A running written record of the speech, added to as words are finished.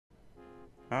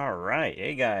Alright,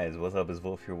 hey guys, what's up? It's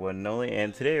Volf, your one and only,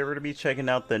 and today we're going to be checking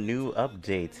out the new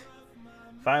update.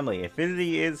 Finally,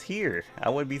 Infinity is here. I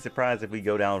wouldn't be surprised if we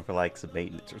go down for like some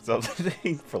maintenance or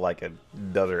something for like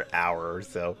another hour or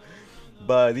so.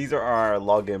 But these are our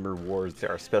login rewards,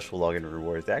 our special login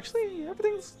rewards. Actually,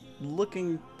 everything's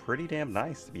looking pretty damn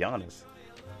nice, to be honest.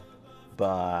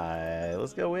 But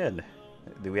let's go in.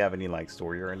 Do we have any like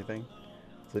story or anything?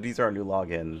 So these are our new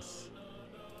logins.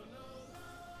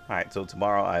 Alright, so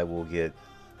tomorrow I will get...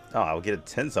 Oh, I'll get a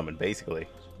 10 summon, basically.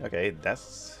 Okay,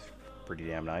 that's pretty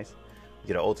damn nice. We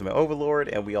get an Ultimate Overlord,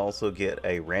 and we also get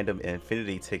a random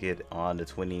Infinity ticket on the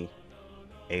 28th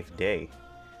day.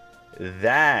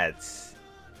 That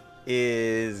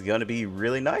is going to be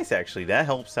really nice, actually. That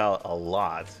helps out a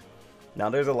lot. Now,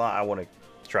 there's a lot I want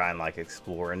to try and, like,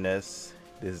 explore in this.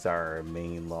 This is our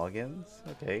main logins.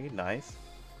 Okay, nice.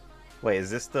 Wait, is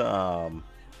this the,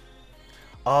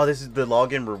 Oh, this is the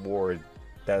login reward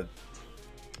that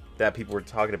people were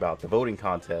talking about, the voting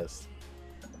contest.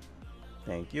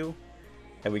 Thank you.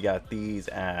 And we got these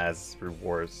as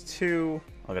rewards too.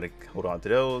 I'm gonna hold on to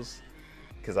those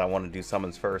because I want to do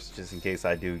summons first, just in case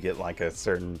I do get like a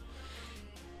certain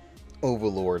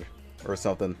overlord or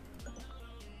something.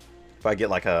 If I get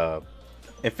like a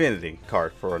infinity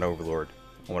card for an overlord,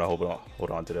 I want to hold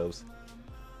on to those.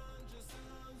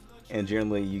 And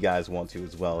generally, you guys want to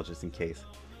as well, just in case.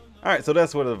 Alright, so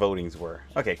that's what the votings were.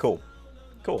 Okay, cool.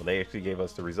 Cool, they actually gave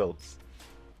us the results.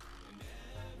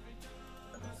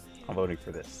 I'm voting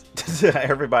for this.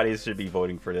 Everybody should be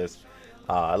voting for this.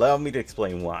 Allow me to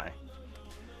explain why.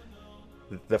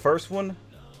 The first one,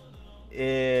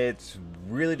 it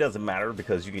really doesn't matter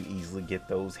because you can easily get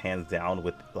those hands down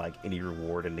with like any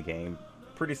reward in the game.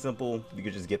 Pretty simple. You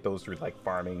can just get those through like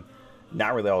farming.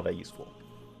 Not really all that useful.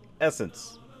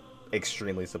 Essence,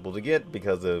 extremely simple to get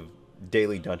because of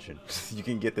daily dungeon. You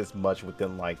can get this much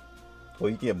within like, well,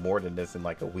 you can get more than this in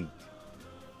like a week.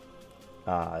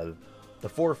 The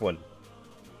fourth one,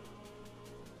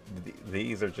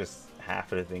 these are just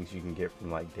half of the things you can get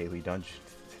from like daily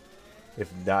dungeons,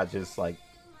 if not just like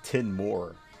 10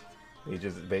 more. They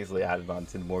just basically added on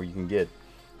 10 more you can get,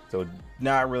 so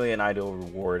not really an ideal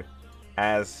reward.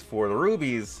 As for the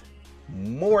rubies,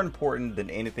 more important than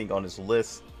anything on this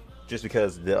list, just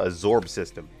because the absorb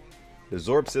system. The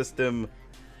Zorb system,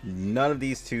 none of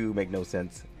these two make no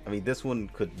sense. I mean, this one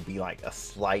could be like a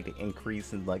slight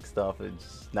increase in like stuff.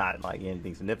 It's not like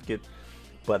anything significant.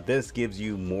 But this gives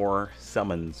you more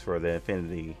summons for the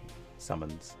Infinity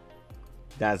summons.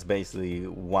 That's basically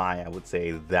why I would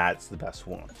say that's the best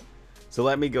one. So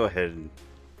let me go ahead and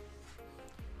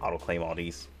auto-claim all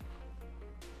these.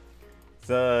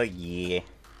 So yeah.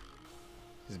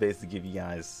 Just basically give you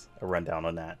guys a rundown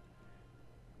on that.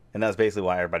 And that's basically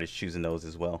why everybody's choosing those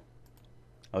as well.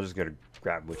 I'm just going to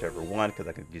grab whichever one because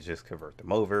I can just convert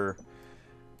them over.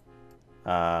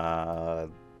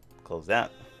 Close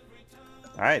that.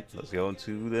 Alright, let's go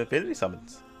into the Infinity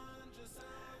Summons.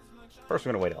 First,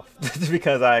 we're going to wait off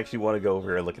because I actually want to go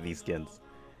over and look at these skins.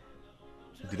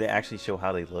 Do they actually show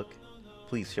how they look?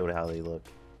 Please show how they look.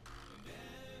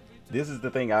 This is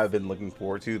the thing I've been looking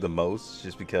forward to the most,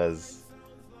 just because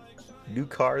new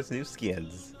cars, new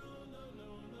skins.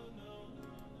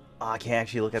 Oh, I can't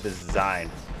actually look at this design.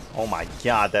 Oh my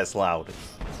god, that's loud.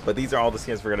 But these are all the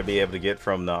skins we're going to be able to get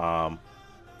from the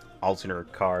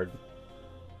alternate card.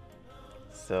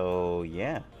 So,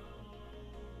 yeah.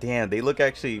 Damn, they look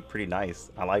actually pretty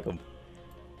nice. I like them.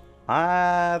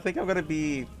 I think I'm going to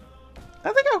be...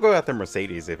 I think I'll go after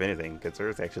Mercedes, if anything, because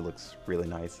hers actually looks really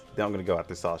nice. Then I'm going to go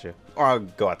after Sasha. Or I'll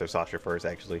go after Sasha first,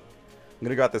 actually. I'm going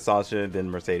to go after Sasha, then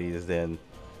Mercedes, then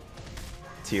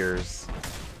Tears.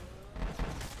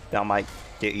 I might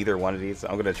get either one of these.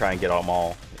 I'm going to try and get them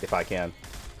all if I can.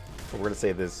 But we're going to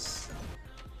save this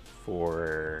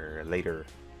for later.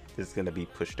 This is going to be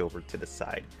pushed over to the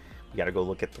side. We got to go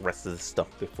look at the rest of the stuff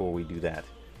before we do that.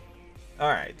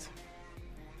 Alright.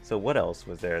 So what else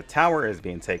was there? Tower is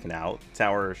being taken out.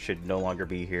 Tower should no longer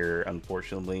be here,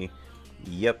 unfortunately.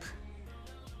 Yep.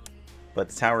 But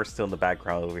the tower is still in the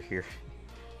background over here.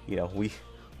 You know,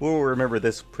 we'll remember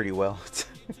this pretty well.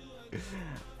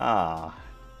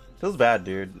 Feels bad,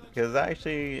 dude, because I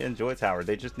actually enjoy Tower.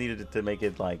 They just needed it to make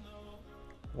it like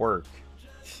work.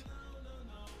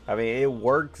 I mean, it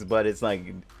works, but it's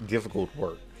like difficult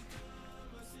work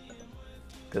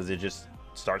because it just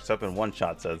starts up and one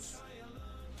shots us.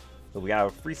 So we got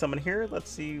a free summon here. Let's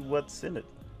see what's in it.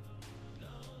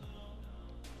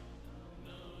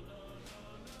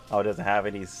 Oh, it doesn't have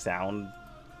any sound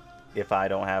if I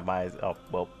don't have my... Oh,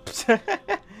 well.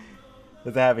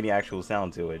 Doesn't have any actual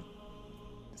sound to it,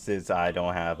 since I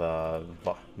don't have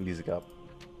music up.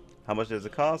 How much does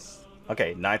it cost?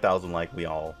 Okay, 9,000 like we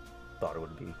all thought it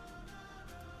would be.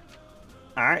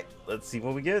 Alright, let's see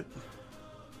what we get.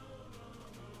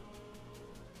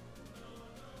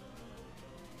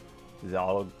 Is it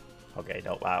all... Okay,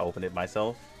 nope, I opened it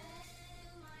myself.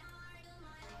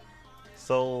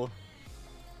 Soul.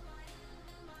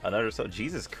 Another soul.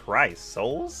 Jesus Christ,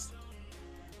 souls?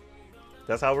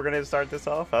 That's how we're gonna start this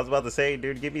off? I was about to say,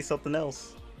 dude, give me something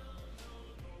else.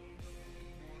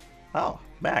 Oh,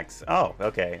 Max. Oh,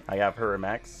 okay. I have her and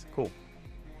Max. Cool.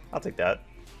 I'll take that.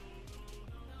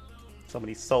 So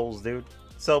many souls, dude.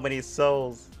 So many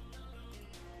souls.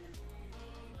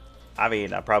 I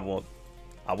mean, I probably won't.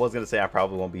 I was gonna say I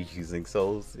probably won't be using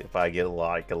souls if I get a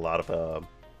lot of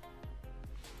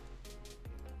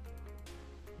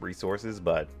resources,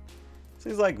 but it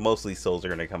seems like mostly souls are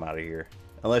gonna come out of here,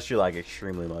 unless you're like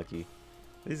extremely lucky.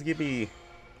 At least give me,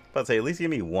 let's say, at least give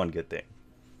me one good thing.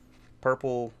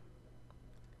 Purple.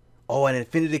 Oh, an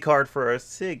infinity card for a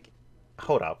Sig.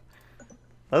 Hold up.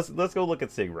 Let's go look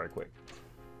at Sig right quick.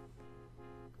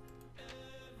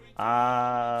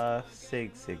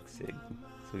 Sig. So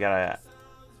we got a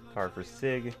card for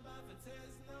Sig.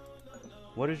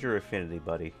 What is your affinity,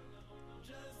 buddy?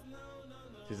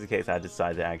 Just in case I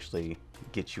decide to actually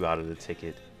get you out of the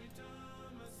ticket.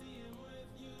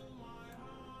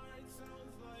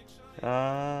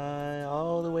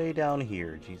 All the way down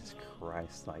here. Jesus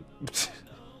Christ, like...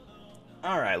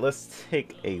 Alright, let's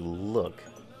take a look.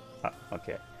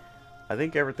 Okay. I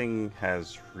think everything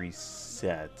has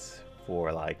reset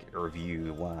for, like,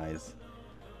 review-wise.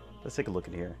 Let's take a look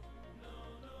in here.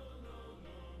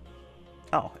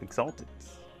 Oh, Exalted.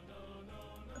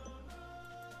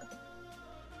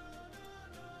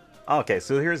 Okay,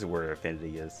 so here's where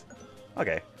Affinity is.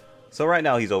 Okay. So right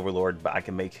now he's Overlord, but I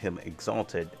can make him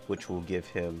Exalted, which will give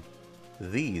him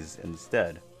these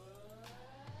instead.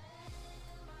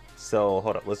 So,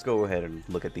 hold up. Let's go ahead and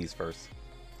look at these first.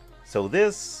 So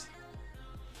this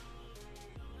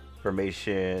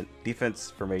formation,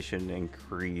 defense formation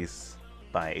increase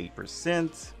by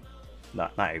 8%.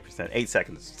 Not 8%, 8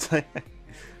 seconds.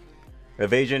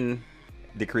 Evasion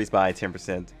decreased by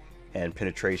 10%, and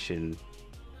penetration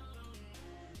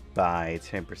by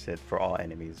 10% for all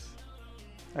enemies.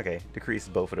 Okay, decrease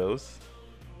both of those.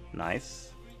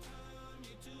 Nice.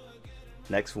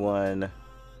 Next one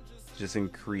just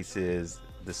increases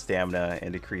the stamina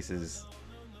and decreases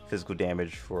physical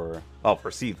damage for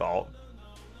perceived all.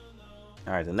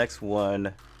 Alright, the next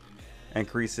one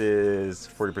increases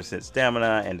 40%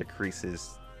 stamina and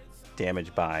decreases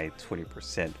damage by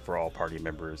 20% for all party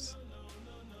members.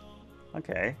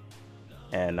 Okay.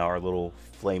 And our little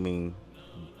flaming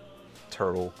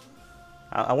turtle.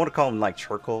 I want to call him like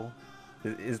Churkle.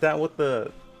 Is that what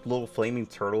the little flaming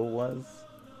turtle was?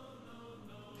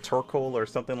 Turkle or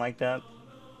something like that?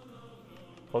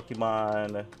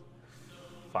 Pokemon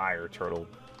Fire Turtle.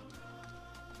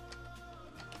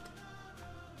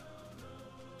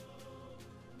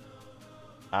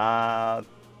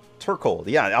 Turkle.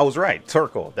 Yeah, I was right.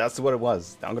 Turkle. That's what it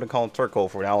was. I'm gonna call him Turkle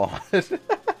from now on.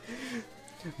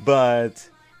 But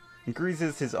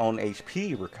increases his own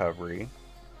HP recovery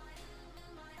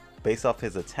based off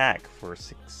his attack for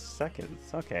 6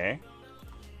 seconds. Okay.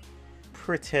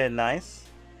 Pretty nice.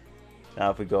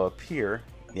 Now if we go up here,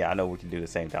 yeah, I know we can do the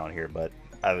same down here, but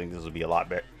I think this will be a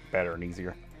lot better and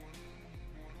easier.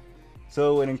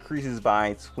 So it increases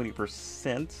by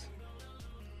 20%.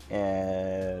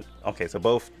 And okay, so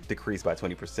both decrease by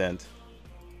 20%.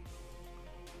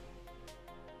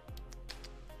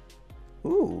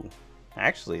 Ooh,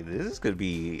 actually, this could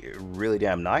be really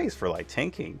damn nice for like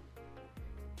tanking.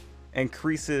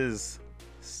 Increases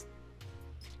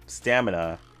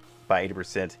stamina by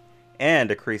 80% and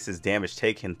decreases damage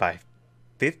taken by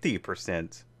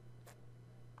 50%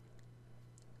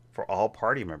 for all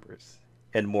party members,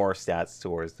 and more stats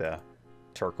towards the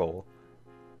Turkle.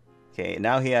 Okay,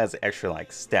 now he has extra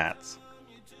like stats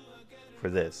for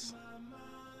this.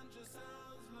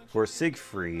 For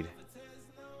Siegfried,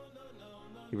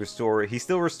 he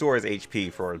still restores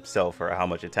HP for himself for how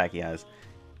much attack he has,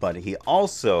 but he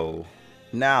also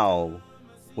now,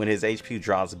 when his HP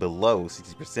drops below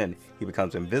 60%, he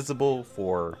becomes invisible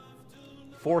for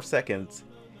 4 seconds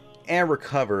and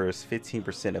recovers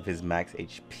 15% of his max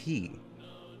HP.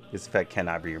 This effect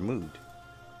cannot be removed.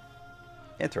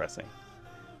 Interesting.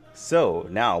 So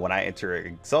now when I enter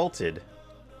Exalted,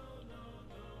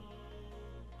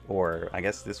 or I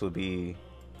guess this would be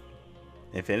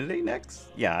Infinity next?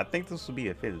 Yeah, I think this would be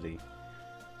Infinity.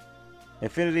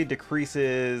 Infinity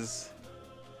decreases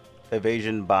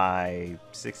evasion by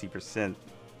 60%,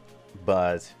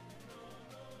 but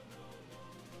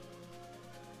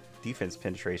defense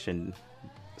penetration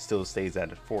still stays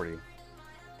at 40.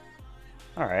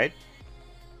 Alright.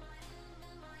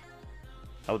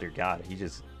 Oh dear god, he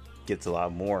just gets a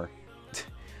lot more.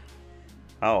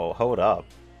 Oh, hold up.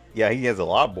 Yeah, he has a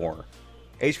lot more.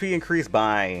 HP increased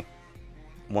by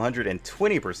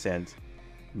 120%.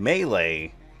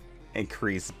 Melee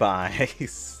increased by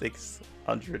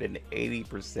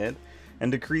 680%.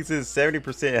 And decreases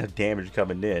 70% of damage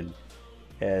coming in.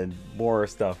 And more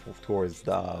stuff towards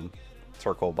the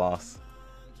Circle boss.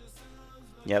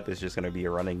 Yep, it's just going to be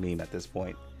a running meme at this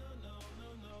point.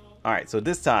 Alright, so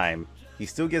this time, he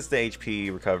still gets the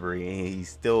HP recovery, and he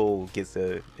still gets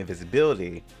the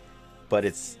invisibility, but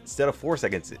it's, instead of 4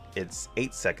 seconds, it's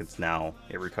 8 seconds now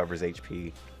it recovers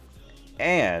HP.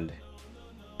 And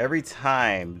every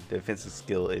time defensive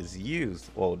skill is used,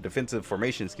 well, defensive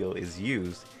formation skill is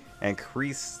used,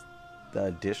 increase the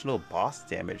additional boss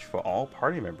damage for all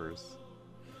party members.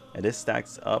 And this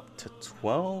stacks up to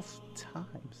 12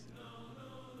 times.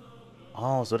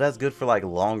 Oh, so that's good for like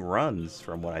long runs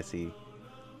from what I see.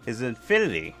 His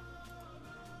infinity.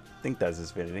 I think that's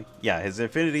his infinity. Yeah, his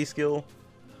infinity skill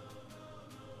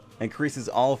increases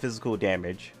all physical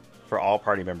damage for all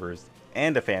party members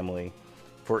and a family.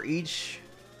 For each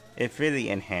infinity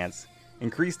enhance,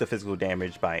 increase the physical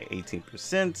damage by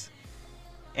 18%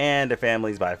 and the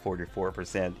families by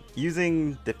 44%.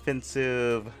 Using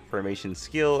defensive formation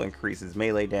skill increases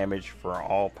melee damage for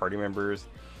all party members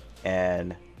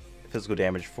and physical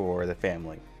damage for the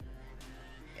family,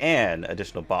 and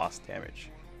additional boss damage.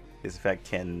 This effect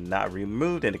cannot be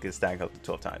removed, and it can stack up to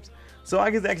 12 times. So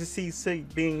I can actually see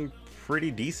Sig being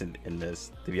pretty decent in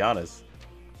this, to be honest.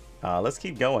 Let's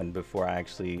keep going before I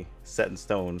actually set in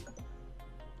stone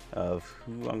of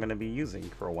who I'm going to be using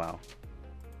for a while.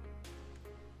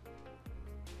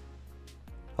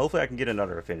 Hopefully I can get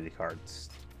another affinity card.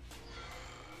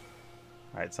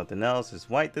 Alright, something else is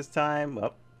white this time.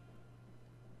 Up.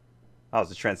 Oh,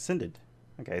 it's a Transcended.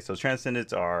 Okay, so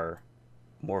Transcendents are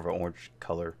more of an orange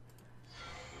color.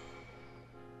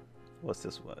 What's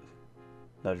this one?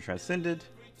 Another Transcended.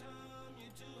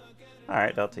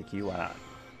 Alright, I'll take you. Why not?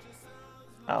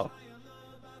 Oh.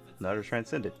 Another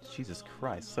Transcended. Jesus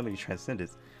Christ, so many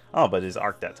Transcendents. Oh, but it's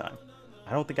arc that time.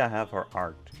 I don't think I have her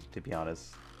arced, to be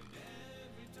honest.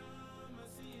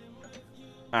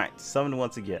 Alright, summon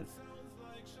once again.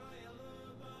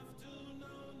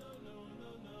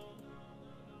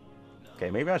 Okay,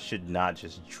 maybe I should not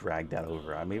just drag that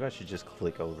over. Maybe I should just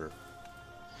click over.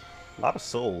 A lot of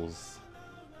souls.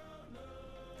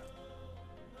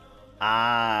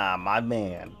 Ah, my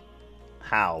man.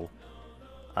 How?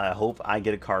 I hope I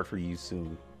get a card for you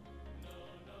soon.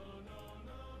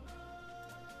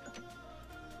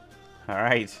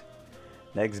 Alright.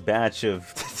 Next batch of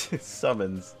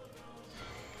summons.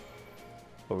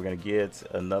 But we're going to get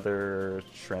another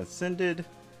Transcended.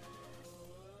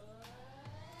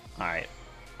 Alright,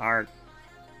 Art,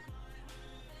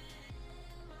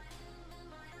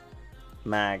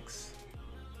 Max,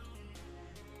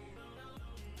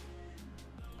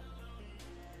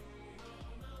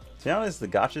 to be honest, the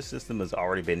gacha system has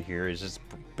already been here. It's just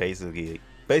basically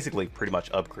pretty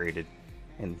much upgraded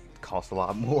and costs a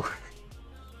lot more.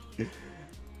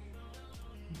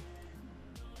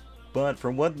 But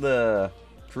from what the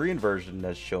Korean version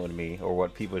has shown me, or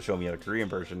what people have shown me on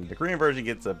the Korean version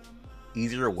gets a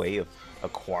easier way of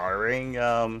acquiring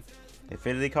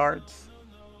infinity cards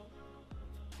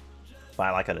by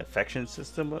like an affection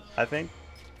system. I think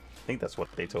that's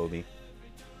what they told me.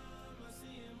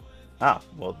 Ah,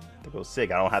 well, there goes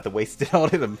Sig. I don't have to waste it on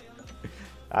him.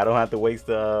 I don't have to waste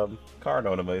a card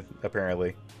on him,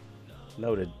 apparently.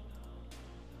 Noted.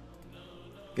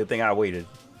 Good thing I waited.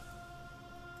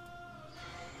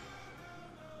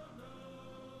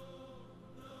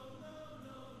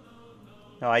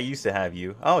 No, I used to have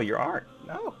you. Oh, your art.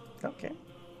 Oh, okay.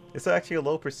 It's actually a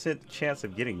low % chance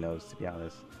of getting those, to be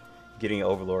honest. Getting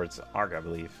Overlord's arc, I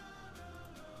believe.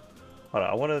 Hold on,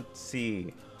 I want to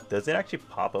see. Does it actually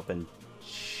pop up in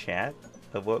chat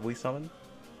of what we summon?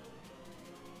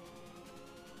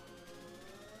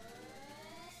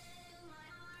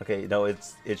 Okay, no,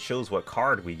 it shows what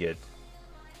card we get.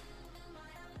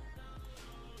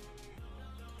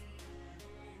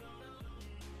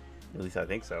 At least I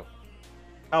think so.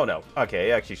 Oh no, okay,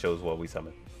 it actually shows what we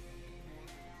summon.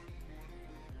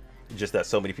 Just that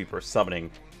so many people are summoning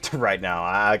right now.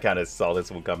 I kind of saw this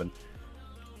one coming.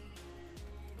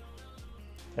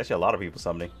 Actually, a lot of people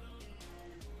summoning.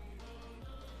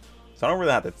 So I don't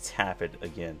really have to tap it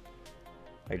again.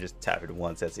 I just tap it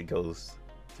once as it goes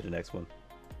to the next one.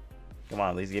 Come on,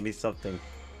 at least give me something.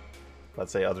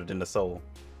 Let's say other than the soul.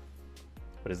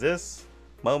 What is this?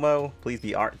 Momo, please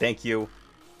be art. Thank you.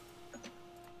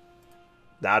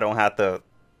 Now I don't have to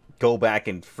go back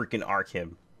and freaking arc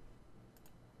him.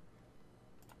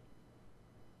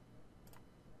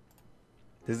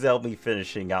 This has helped me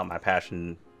finishing out my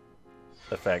passion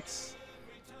effects,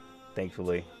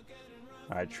 thankfully.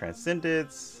 Alright,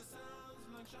 Transcendence.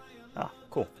 Ah,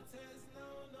 cool.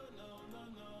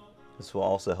 This will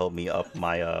also help me up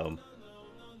my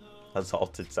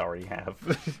assaulteds I already have.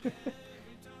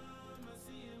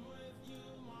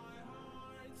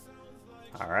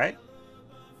 Alright.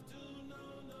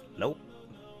 Nope.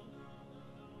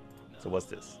 So what's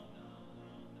this?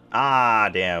 Ah,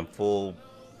 damn. Full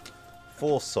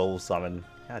soul summon.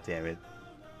 God damn it.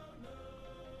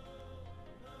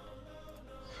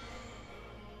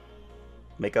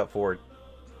 Make up for it.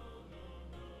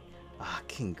 Ah,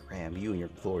 King Graham, you and your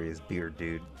glorious beard,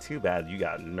 dude. Too bad you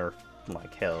got nerfed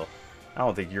like hell. I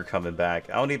don't think you're coming back.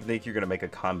 I don't even think you're gonna make a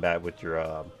comeback with your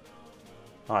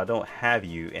Oh, I don't have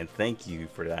you, and thank you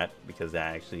for that, because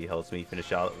that actually helps me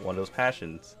finish out one of those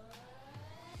passions.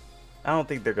 I don't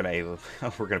think we're gonna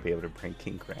be able to bring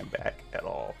King Graham back at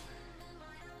all.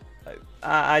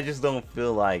 I just don't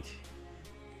feel like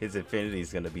his Infinity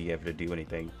is gonna be able to do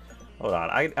anything. Hold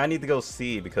on, I need to go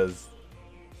see, because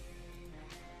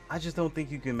I just don't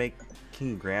think you can make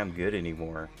King Graham good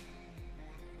anymore.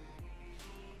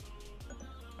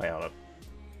 Wait, hold up.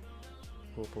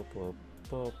 Boop, boop, boop,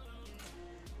 boop.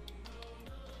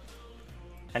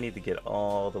 I need to get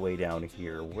all the way down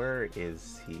here. Where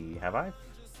is he? Have I?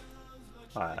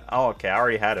 Oh, okay. I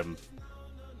already had him.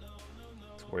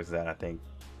 Towards that, I think.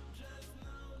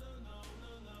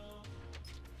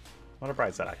 On the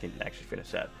bright side, I can actually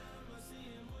finish that.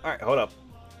 Alright, hold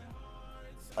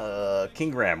up.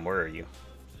 King Graham, where are you?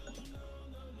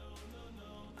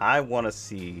 I want to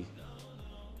see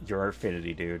your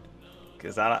Infinity, dude.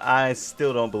 Because I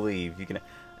still don't believe you can...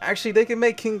 Actually, they can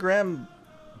make King Graham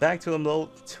back to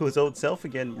his old self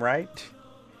again, right?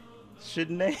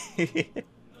 Shouldn't they?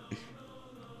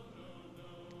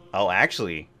 Oh,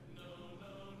 actually.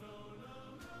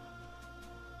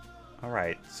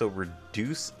 Alright, so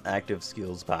reduce active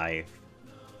skills by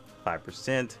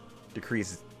 5%,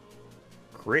 decrease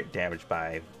crit damage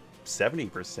by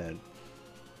 70%,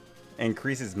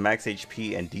 increases max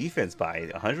HP and defense by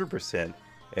 100%,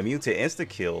 immune to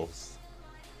insta-kills.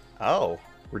 Oh,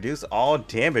 reduce all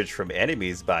damage from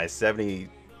enemies by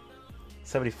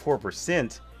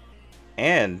 74%,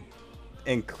 and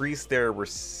increase their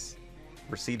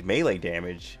received melee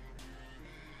damage,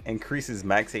 increases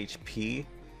max HP,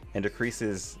 and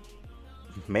decreases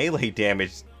melee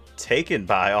damage taken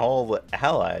by all the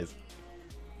allies.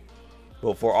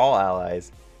 Well, for all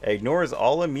allies, ignores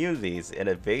all immunities and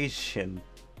evasion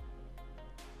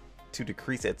to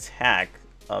decrease attack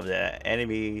of the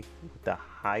enemy with the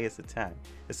highest attack,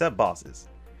 except bosses,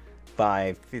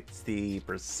 by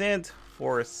 50%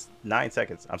 for 9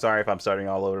 seconds. I'm sorry if I'm starting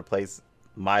all over the place.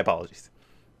 My apologies.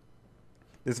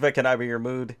 This effect cannot be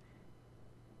removed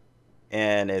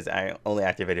and is only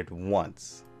activated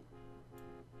once.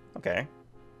 Okay.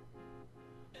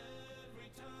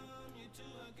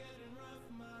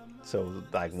 So,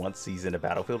 like, once he's in a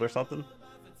battlefield or something?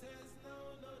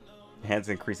 Hence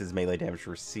increases melee damage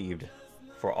received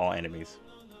for all enemies.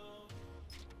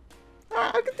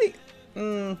 I could think...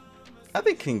 I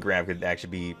think King Graham could actually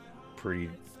be pretty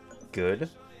good.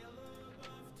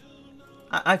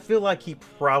 I feel like he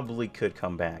probably could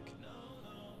come back.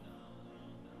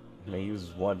 I mean, he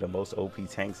was one of the most OP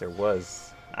tanks there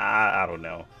was. I don't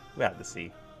know. We have to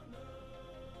see.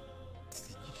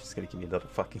 You're just gonna give me another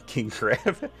fucking King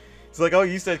Graham. It's like, oh,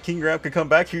 you said King Graham could come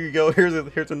back. Here you go.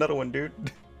 Here's another one, dude.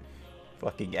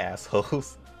 Fucking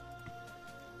assholes.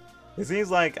 It seems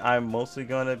like I'm mostly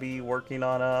gonna be working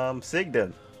on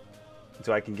Sigden,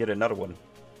 so I can get another one.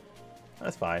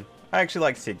 That's fine. I actually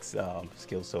like Sig's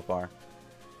skills so far.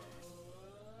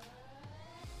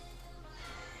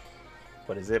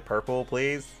 What is it? Purple,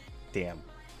 please? Damn.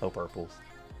 No purples.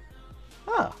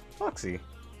 Ah, Foxy.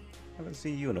 Haven't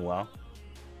seen you in a while.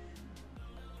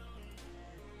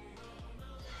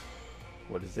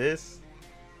 What is this?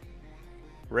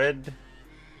 Red.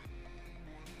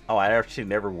 Oh, I actually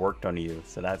never worked on you,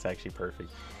 so that's actually perfect.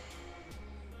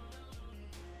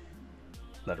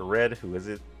 Another red. Who is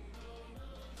it?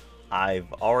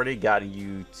 I've already gotten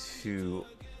you to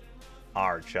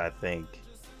Arch, I think.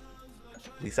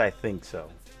 At least I think so.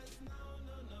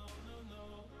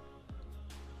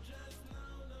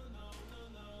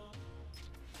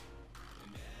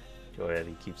 Go ahead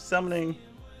and keep summoning.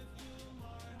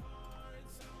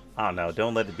 I don't know.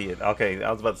 Don't let it be okay,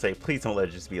 I was about to say, please don't let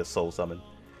it just be a soul summon.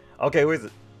 Okay, where's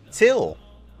it? Till!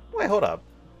 Wait, hold up.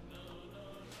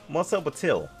 What's up with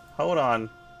Till? Hold on.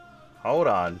 Hold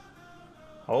on.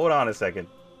 Hold on a second.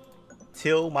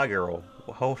 Till, my girl.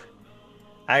 Hold.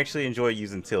 I actually enjoyed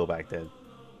using Till back then.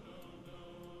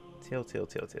 Till.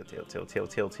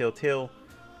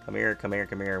 Come here, come here,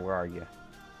 come here. Where are you?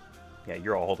 Yeah,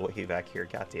 you're all the way back here.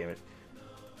 God damn it.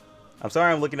 I'm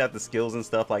sorry I'm looking at the skills and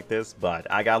stuff like this,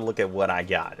 but I gotta look at what I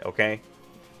got, okay?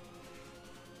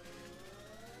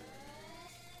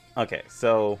 Okay,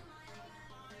 so...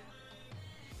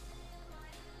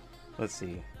 let's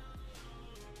see.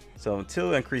 So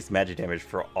until increased magic damage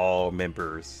for all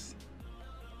members.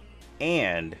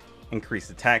 And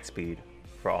increased attack speed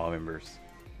for all members.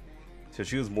 So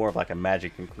she was more of like a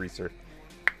magic increaser.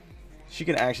 She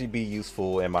can actually be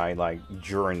useful in my like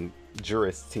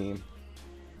Jurist team.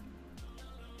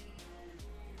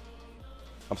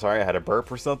 I'm sorry, I had a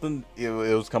burp or something. It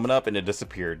was coming up and it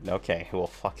disappeared. Okay, well,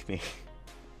 fuck me.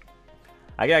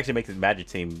 I can actually make this magic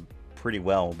team pretty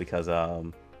well because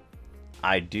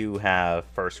I do have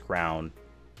First Crown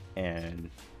and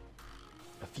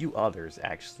a few others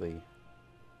actually.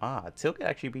 Till could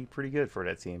actually be pretty good for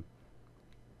that team.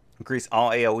 Increase all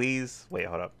AoEs. Wait,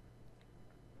 hold up.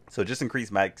 So just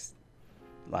increase max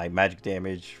magic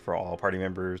damage for all party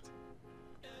members,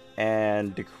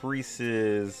 and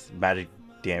decreases magic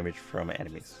damage from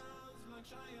enemies.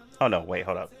 Oh no, wait,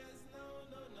 hold up.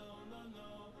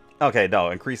 Okay, no,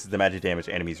 increases the magic damage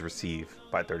enemies receive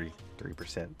by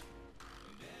 33%.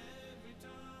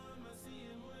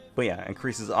 But yeah,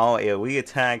 increases all AoE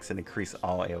attacks and increase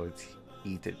all AoE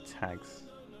attacks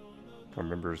from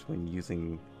members when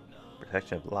using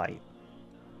Protection of Light.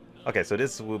 Okay, so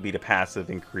this will be the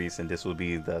passive increase and this will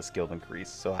be the skilled increase.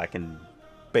 So I can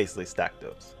basically stack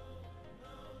those.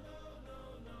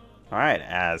 Alright,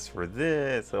 as for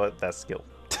this, so that's skill.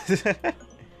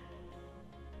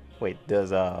 Wait,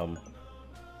 does oh,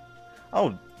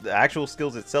 the actual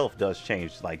skills itself does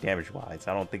change like damage wise.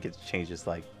 I don't think it changes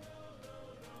like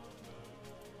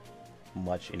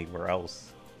much anywhere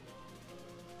else.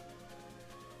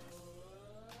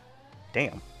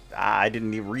 Damn, I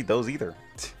didn't even read those either.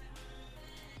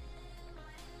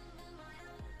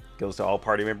 Goes to all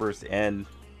party members, and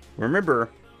remember,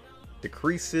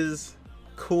 decreases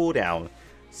cooldown.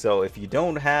 So if you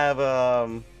don't have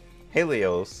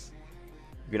Helios,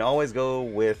 you can always go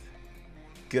with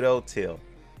good old Till.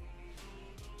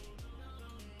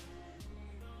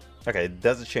 Okay, it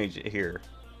doesn't change it here.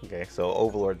 Okay, so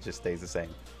Overlord just stays the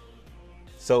same.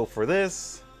 So for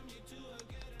this,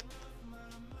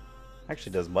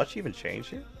 actually, does much even change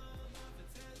here?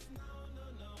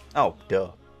 Oh, duh.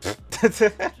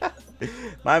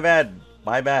 My bad.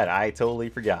 My bad. I totally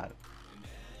forgot.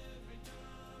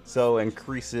 So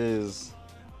increases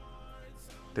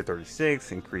to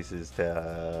 36, increases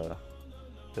to...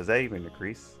 does that even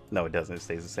increase? No, it doesn't. It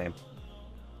stays the same.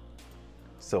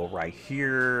 So right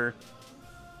here,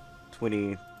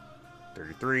 20,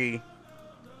 33.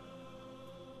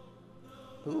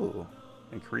 Ooh,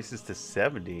 increases to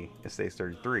 70. It stays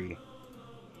 33.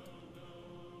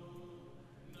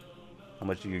 How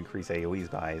much do you increase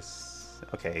AoEs by?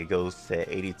 Okay, it goes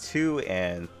to 82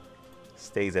 and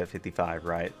stays at 55,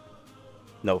 right?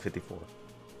 No, 54.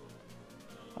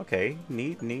 Okay,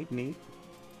 neat.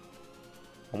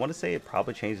 I want to say it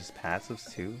probably changes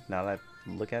passives too, now that I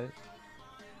look at it.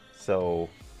 So,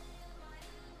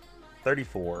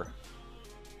 34.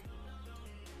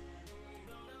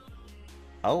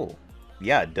 Oh,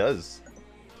 yeah, it does.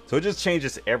 So it just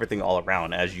changes everything all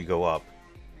around as you go up,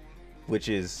 which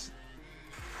is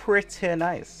pretty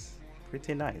nice.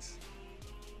 Pretty nice.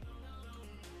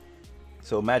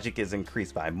 So magic is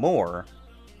increased by more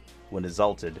when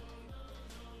exalted.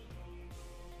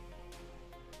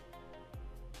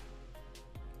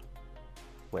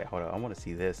 Wait, hold on. I want to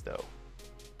see this though.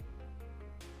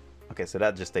 Okay, so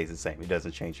that just stays the same. It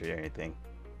doesn't change or anything.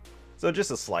 So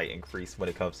just a slight increase when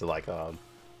it comes to like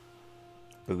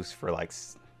boost for like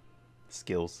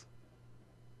skills.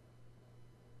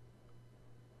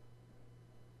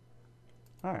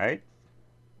 All right.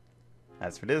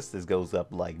 As for this goes up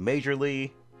like majorly,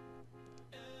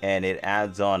 and it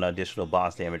adds on additional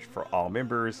boss damage for all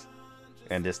members,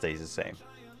 and this stays the same.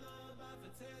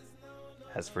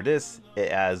 As for this,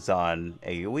 it adds on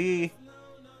AoE,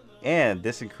 and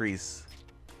this increase.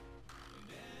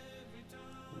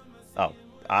 Oh,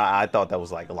 I thought that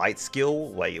was like light skill.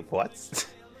 Wait, what?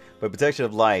 But Protection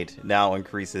of Light now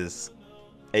increases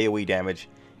AoE damage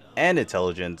and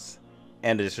intelligence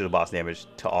and additional boss damage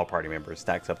to all party members.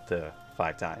 Stacks up to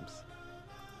 5 times.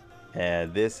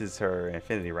 And this is her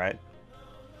infinity, right?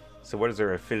 So what does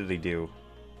her infinity do?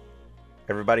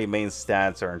 Everybody main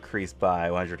stats are increased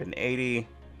by 180.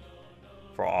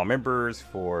 for all members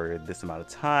for this amount of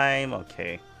time.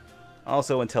 Okay.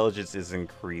 Also, intelligence is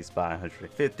increased by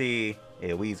 150.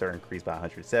 AoEs are increased by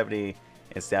 170.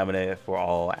 And stamina for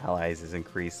all allies is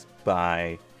increased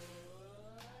by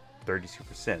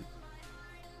 32%.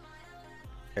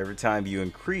 Every time you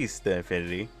increase the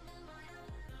infinity,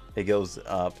 it goes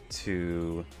up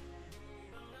to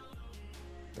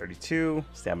 32.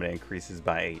 Stamina increases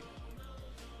by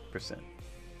 8%.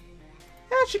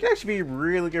 Yeah, she could actually be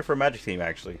really good for a magic team,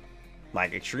 actually.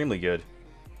 Like, extremely good.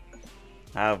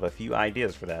 I have a few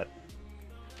ideas for that.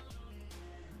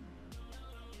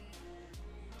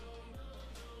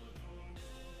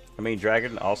 I mean,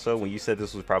 Dragon, also, when you said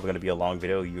this was probably going to be a long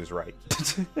video, you was right.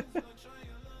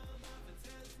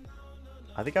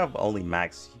 I think I've only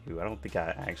maxed you. I don't think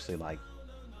I actually, like,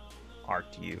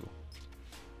 arced you.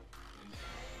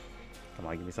 Come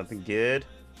on, give me something good.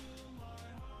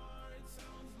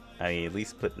 I mean, at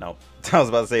least put... No. I was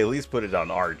about to say, at least put it on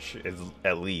Arch.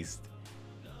 At least.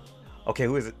 Okay,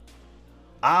 who is it?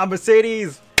 Ah,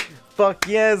 Mercedes! Fuck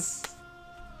yes!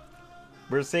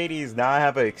 Mercedes, now I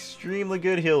have an extremely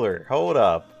good healer. Hold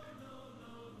up.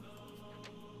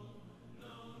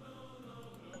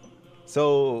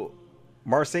 So,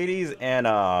 Mercedes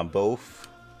and both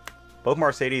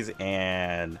Mercedes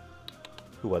and...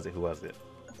 Who was it?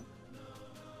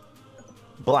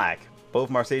 Black. Both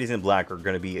Mercedes and Black are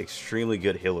going to be extremely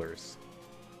good healers.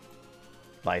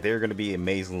 Like, they're going to be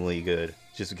amazingly good.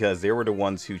 Just because they were the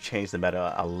ones who changed the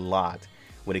meta a lot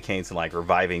when it came to, like,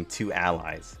 reviving 2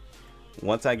 allies.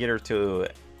 Once I get her to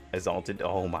Exalted,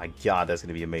 oh my god, that's going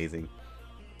to be amazing.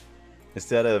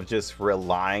 Instead of just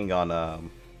relying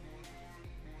on,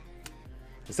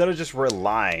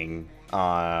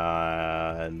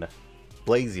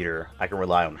 Blaze Eater, I can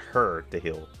rely on her to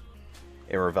heal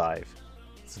and revive.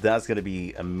 So that's going to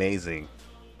be amazing.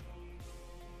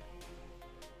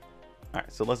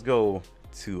 Alright, so let's go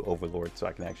to Overlord so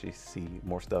I can actually see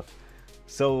more stuff.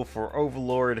 So for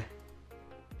Overlord,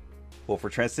 well, for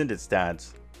Transcendent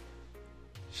stats,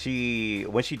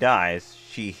 when she dies,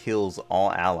 she heals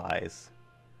all allies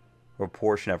or a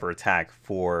portion of her attack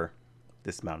for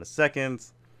this amount of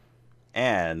seconds.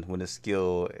 And when the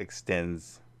skill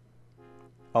extends...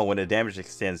 Oh, when the damage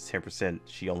extends 10%,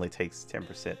 she only takes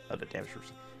 10% of the damage.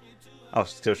 Oh,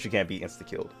 so she can't be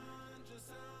insta-killed.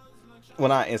 Well,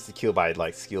 not insta-killed by,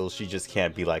 like, skills. She just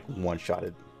can't be, like,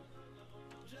 one-shotted.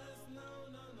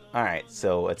 Alright,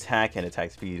 so attack and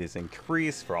attack speed is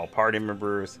increased for all party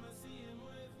members.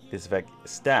 This effect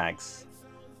stacks.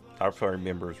 All party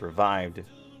members revived.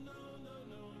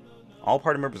 All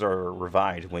party members are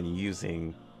revived when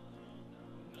using...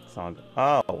 Song.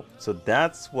 Oh, so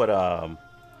that's what,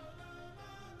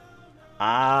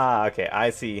 Ah, okay,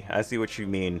 I see what you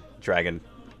mean, Dragon.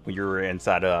 When you were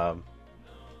inside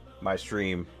my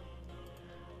stream,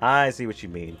 I see what you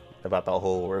mean about the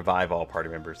whole revive all party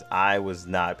members. I was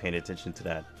not paying attention to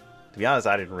that. To be honest,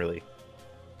 I didn't really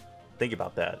think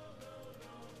about that.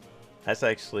 That's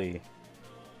actually,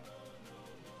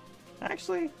 that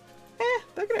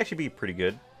could actually be pretty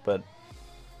good, but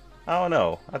I don't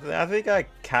know. I think I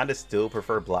kind of still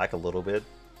prefer Black a little bit.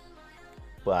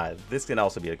 But this can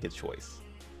also be a good choice.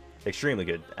 Extremely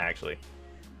good, actually.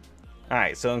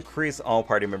 Alright, so increase all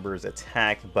party members'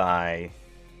 attack by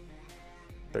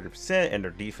 30% and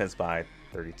their defense by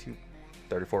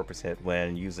 34%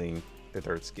 when using the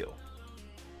third skill.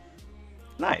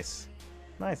 Nice.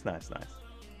 Nice.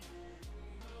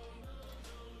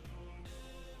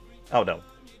 Oh, no.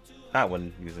 Not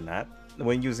when using that.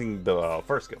 When using the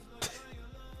first skill.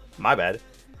 My bad.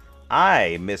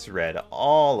 I misread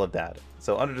all of that.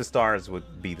 So Under the Stars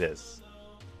would be this.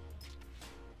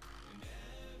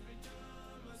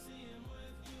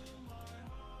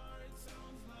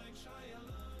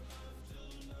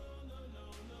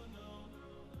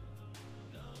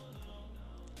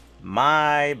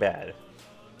 My bad.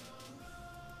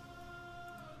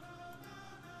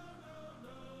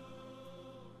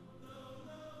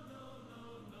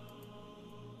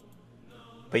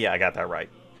 But yeah, I got that right.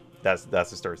 That's the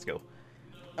third skill.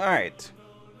 Alright.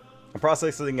 I'm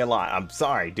processing a lot. I'm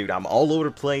sorry, dude. I'm all over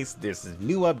the place. There's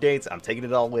new updates. I'm taking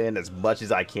it all in as much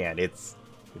as I can. It's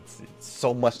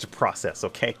so much to process,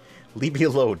 okay? Leave me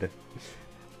alone.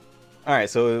 Alright,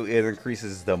 so it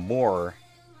increases the more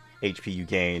HP you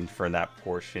gain from that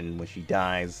portion when she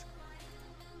dies.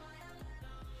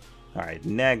 Alright,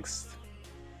 next.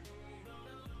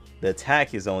 The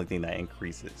attack is the only thing that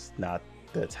increases, not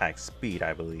the attack speed,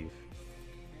 I believe.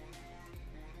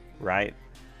 Right?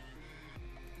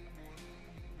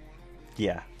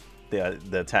 Yeah,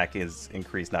 the attack is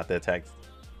increased, not the attack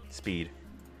speed.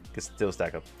 Can still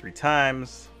stack up 3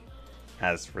 times.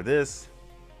 As for this,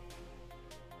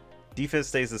 Defense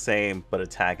stays the same, but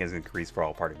attack is increased for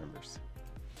all party members.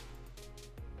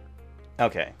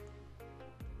 Okay.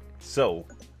 So,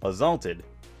 Exalted.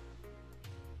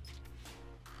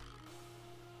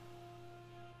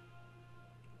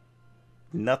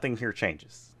 Nothing here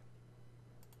changes.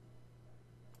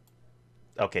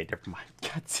 Okay, never mind.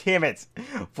 God damn it.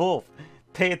 Volf,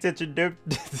 pay attention, dude.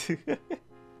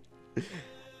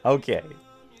 Okay.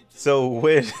 So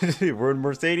when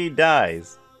Mercedes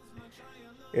dies,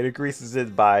 it increases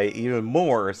it by even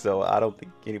more. So I don't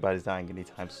think anybody's dying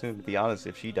anytime soon, to be honest,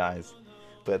 if she dies.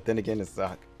 But then again, it's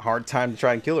a hard time to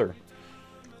try and kill her.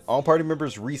 All party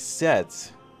members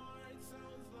reset.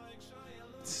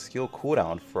 Skill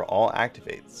cooldown for all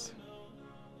activates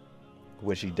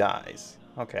when she dies.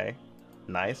 Okay,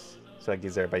 nice. So that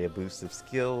gives everybody a boost of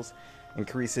skills.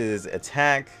 Increases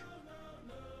attack,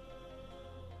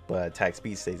 but attack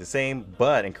speed stays the same,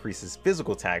 but increases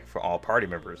physical attack for all party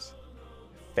members.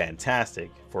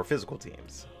 Fantastic for physical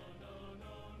teams.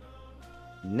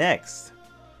 Next,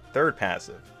 third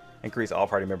passive. Increase all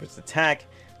party members' attack,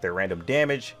 their random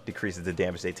damage, decreases the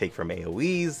damage they take from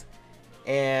AoEs,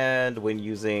 and when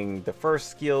using the first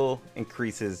skill,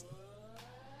 increases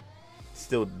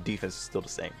defense is still the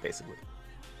same, basically.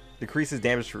 Decreases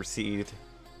damage received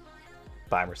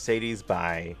by Mercedes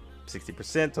by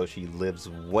 60%, so she lives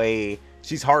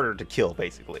she's harder to kill,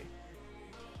 basically.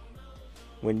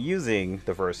 When using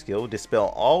the first skill,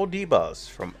 dispel all debuffs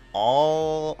from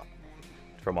all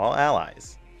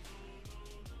allies.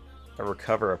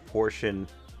 Recover a portion.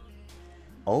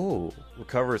 Oh,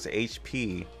 recovers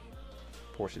HP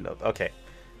portion of. Okay,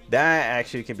 that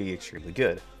actually can be extremely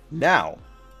good. Now,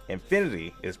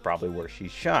 Infinity is probably where she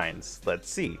shines. Let's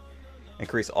see.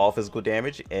 Increase all physical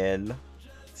damage and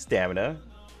stamina,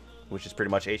 which is pretty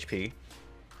much HP.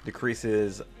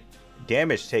 Decreases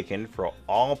damage taken for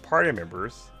all party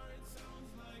members.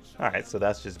 Alright, so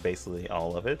that's just basically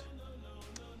all of it.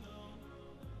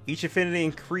 Each affinity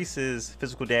increases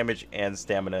physical damage and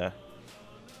stamina.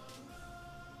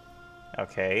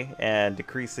 Okay, and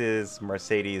decreases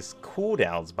Mercedes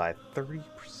cooldowns by 30%.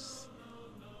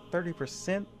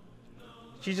 30%?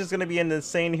 She's just gonna be an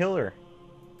insane healer.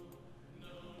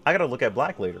 I gotta look at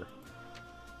Black later.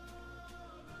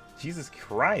 Jesus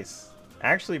Christ.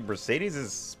 Actually, Mercedes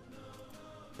is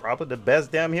probably the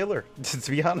best damn healer,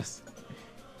 to be honest.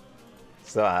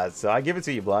 So I give it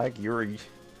to you, Black.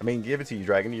 Give it to you,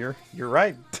 Dragon. You're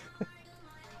right.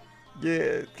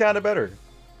 Yeah, kind of better.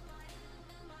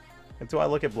 Until I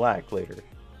look at Black later.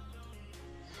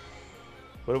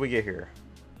 What do we get here?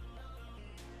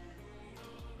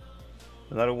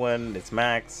 Another one. It's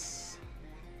max.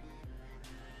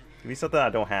 Give me something I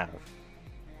don't have.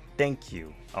 Thank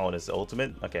you. Oh, and it's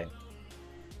ultimate. Okay.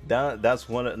 That's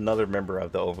another member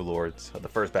of the Overlords, of the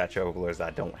first batch of Overlords that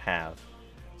I don't have.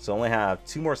 So I only have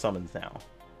 2 more summons now.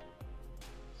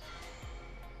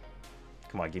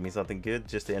 Come on, give me something good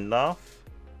just to end off.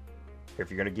 If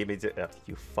you're gonna give me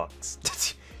you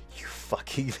fucks. You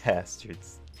fucking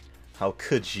bastards. How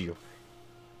could you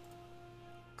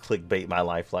clickbait my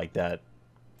life like that?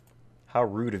 How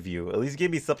rude of you. At least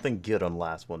give me something good on the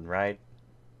last one, right?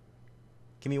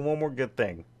 Give me one more good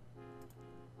thing.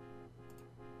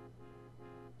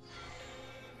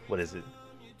 What is it?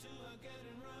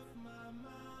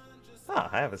 Ah,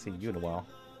 I haven't seen you in a while.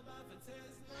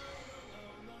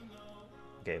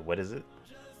 Okay, what is it?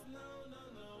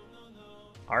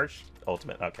 Arch?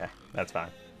 Ultimate. Okay, that's fine.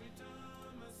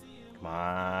 Come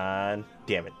on.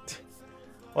 Damn it.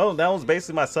 Well, that was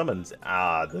basically my summons.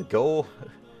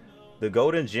 The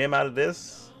golden gem out of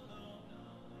this?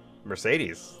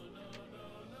 Mercedes.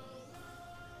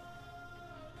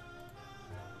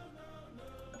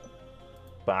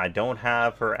 But I don't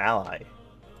have her ally.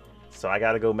 So I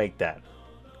gotta go make that.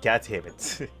 God damn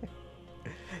it.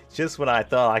 Just when I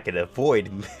thought I could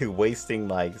avoid wasting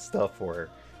my stuff for her.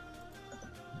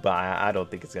 But I don't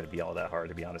think it's gonna be all that hard,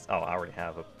 to be honest. Oh, I already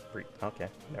have a free. Okay,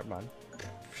 never mind.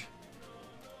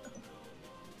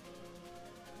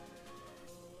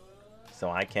 So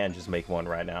I can just make one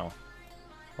right now.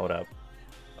 Hold up.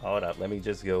 Hold up. Let me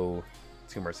just go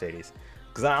to Mercedes.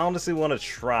 Because I honestly want to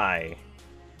try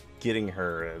getting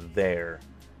her there.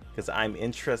 Because I'm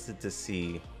interested to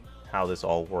see how this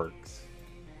all works.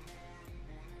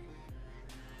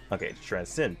 Okay,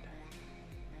 transcend.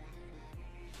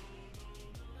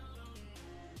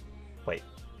 Wait.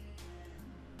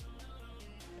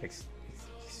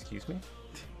 Excuse me?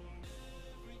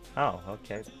 Oh,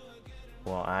 okay.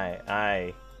 Well,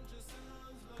 I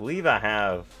believe I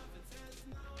have...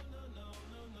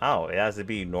 Oh, it has to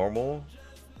be normal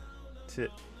to...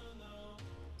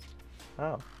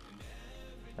 Oh.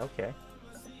 Okay.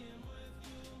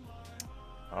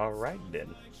 All right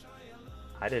then.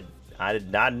 I did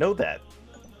not know that.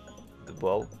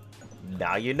 Well,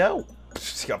 now you know.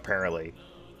 Apparently.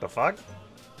 The fuck?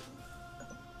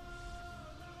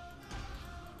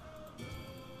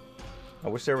 I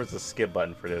wish there was a skip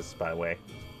button for this, by the way.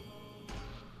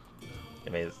 I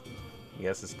mean, I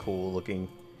guess it's cool looking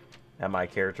at my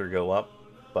character go up,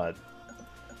 but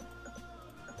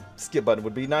skip button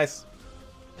would be nice.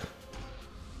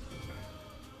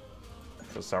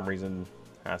 For some reason,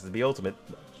 it has to be ultimate,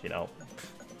 but, you know.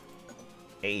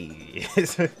 Hey.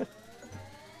 At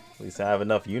least I have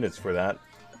enough units for that.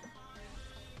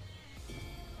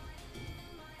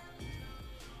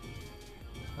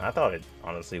 I thought it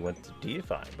honestly went to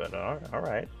Deify, but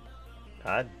alright.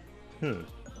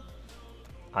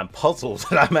 I'm puzzled.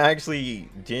 I'm actually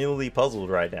genuinely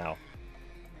puzzled right now.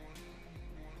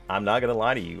 I'm not gonna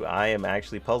lie to you. I am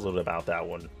actually puzzled about that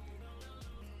one.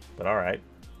 But alright.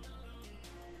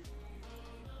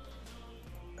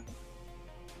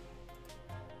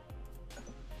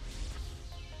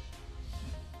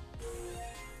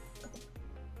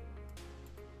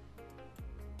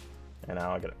 And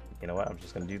now I gotta, you know what? I'm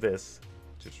just gonna do this.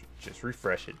 Just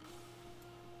refresh it.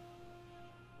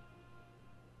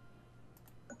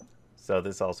 So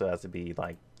this also has to be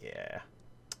like, yeah.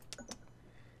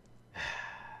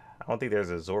 I don't think there's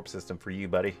a Zorp system for you,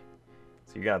 buddy.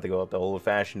 So you're gonna have to go up the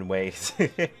old-fashioned ways.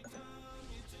 It's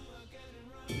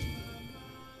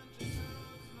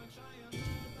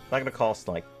not gonna cost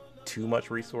like too much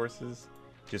resources,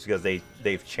 just because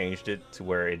they've changed it to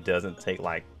where it doesn't take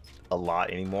like a lot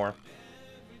anymore.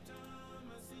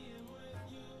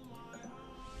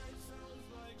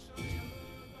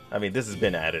 I mean, this has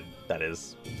been added, that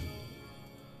is.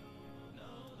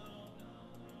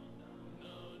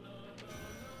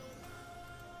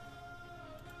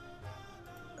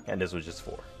 And this was just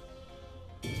 4.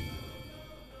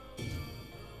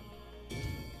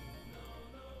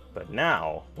 But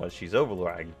now, once she's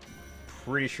Overlord, I'm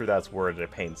pretty sure that's where the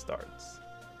pain starts.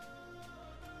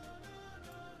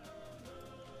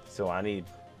 So I need...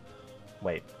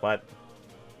 Wait, what?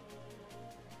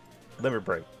 Limit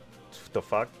break. The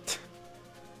fuck?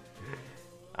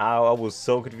 I was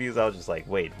so confused. I was just like,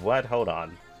 wait, what? Hold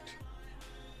on.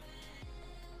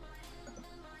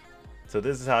 So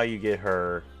this is how you get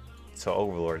her to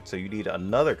Overlord. So you need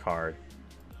another card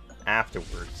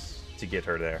afterwards to get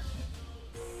her there.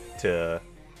 Okay,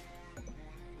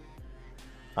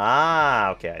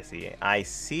 I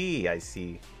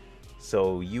see.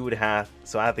 So you would have...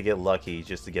 So I have to get lucky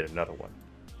just to get another one.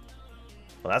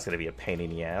 Well, that's going to be a pain in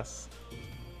the ass.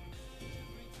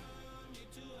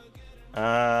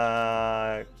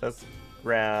 Let's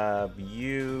grab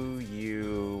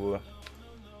you.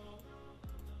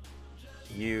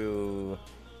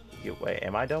 Wait,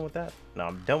 am I done with that? No,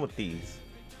 I'm done with these.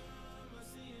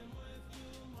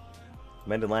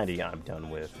 Mendelandia I'm done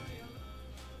with.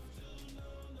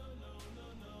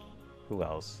 Who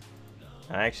else?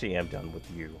 I actually am done with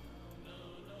you.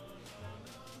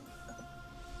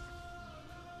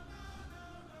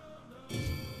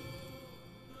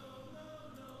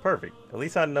 Perfect. At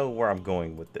least I know where I'm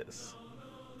going with this.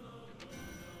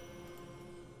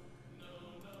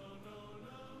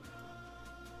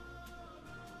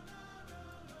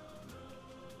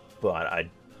 But I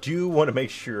do want to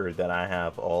make sure that I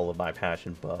have all of my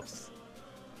passion buffs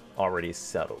already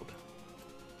settled.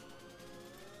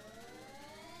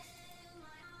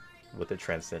 With the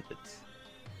Transcendence.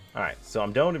 Alright, so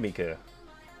I'm done with Mika.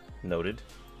 Noted.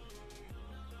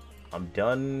 I'm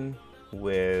done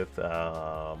with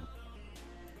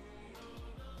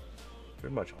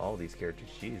pretty much all of these characters.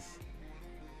 Jeez.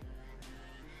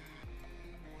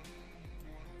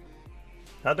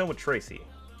 Not done with Tracy.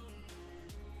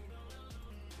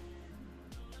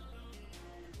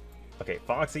 Okay,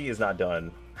 Foxy is not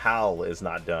done. Howl is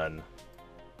not done.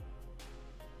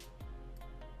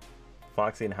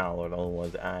 Foxy and Howl are the only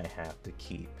ones I have to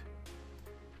keep.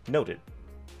 Noted.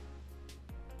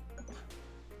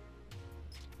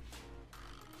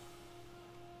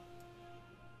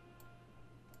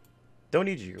 Don't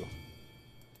need you.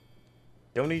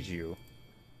 Don't need you.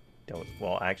 Don't.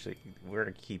 Well, actually, we're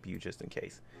gonna keep you just in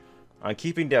case. I'm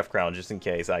keeping Death Crown just in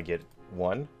case I get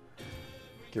one.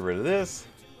 Get rid of this.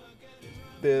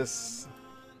 This.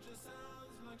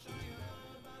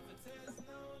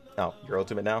 Oh, you're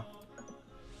ultimate now?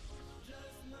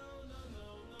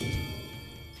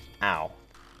 Ow.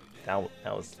 That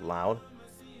was loud.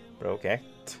 But okay.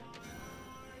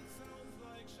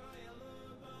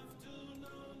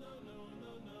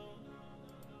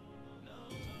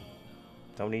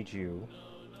 Don't need you.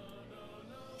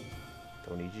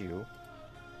 Don't need you.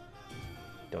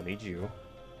 Don't need you.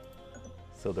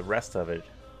 So the rest of it,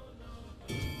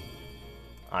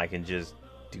 I can just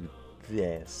do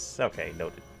this. Okay,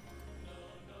 noted.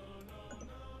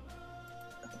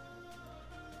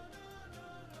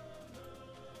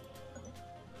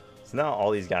 So now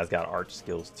all these guys got arch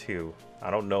skills too.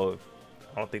 I don't know if,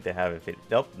 I don't think they have infinity.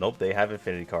 Nope, they have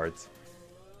infinity cards.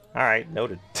 Alright,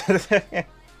 noted.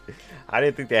 I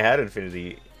didn't think they had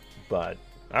infinity, but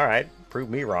alright, prove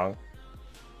me wrong.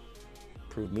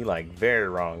 Prove me like very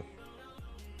wrong.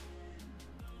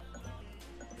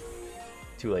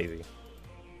 Too lazy.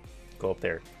 Go up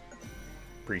there.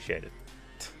 Appreciate it.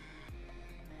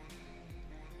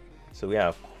 So we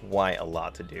have quite a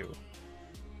lot to do.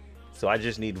 So I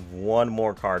just need one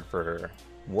more card for her.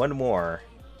 One more.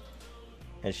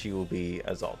 And she will be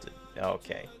exalted.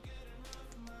 Okay.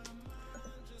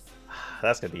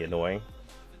 That's going to be annoying.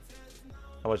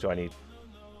 How much do I need?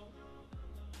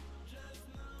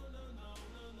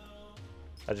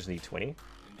 I just need 20.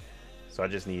 So I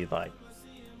just need like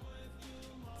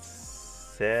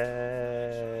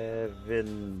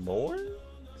 7 more?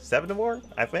 7 more,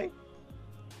 I think.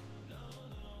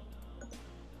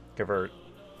 Convert.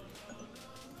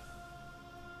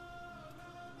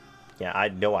 Yeah, I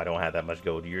know I don't have that much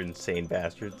gold. You're insane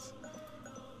bastards.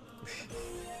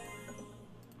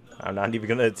 I'm not even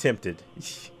gonna attempt it.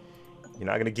 You're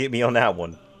not gonna get me on that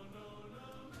one.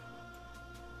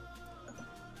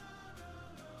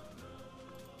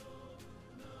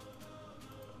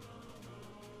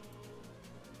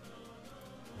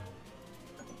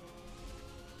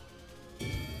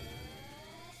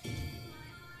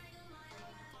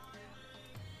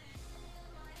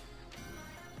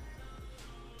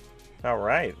 All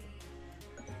right.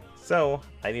 So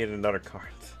I need another card.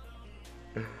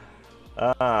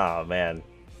 Ah, man.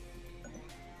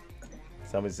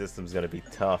 Summon system's gonna be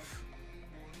tough.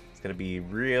 It's gonna be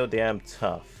real damn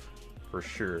tough, for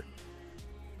sure.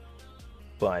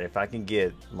 But if I can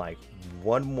get like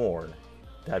one more,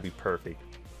 that'd be perfect.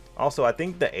 Also, I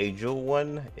think the Angel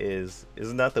one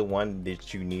isn't that the one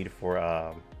that you need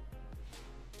for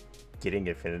getting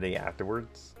Infinity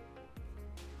afterwards?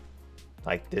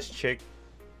 Like this chick?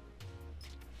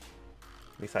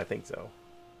 At least I think so.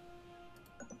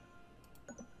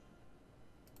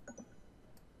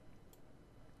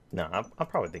 No, I'm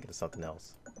probably thinking of something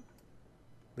else. At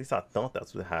least I thought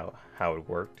that's how it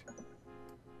worked.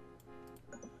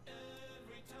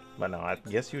 But no, I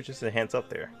guess you were just enhance up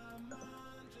there.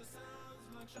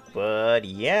 But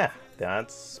yeah,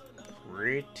 that's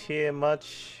pretty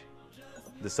much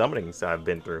the summonings I've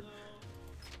been through.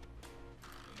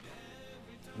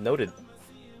 Noted.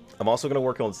 I'm also going to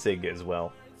work on Sig as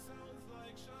well.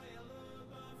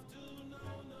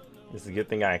 It's a good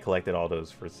thing I collected all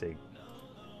those for Sig.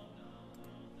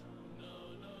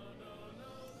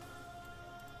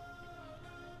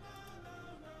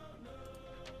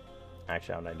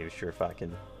 Actually, I'm not even sure if I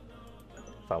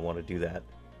want to do that.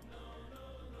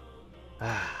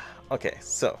 Okay,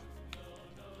 so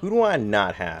who do I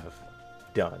not have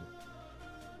done?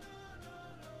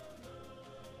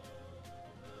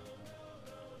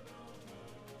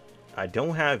 I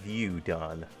don't have you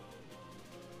done.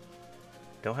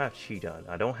 Don't have Chi done.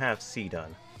 I don't have C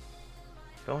done.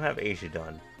 Don't have Asia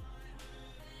done.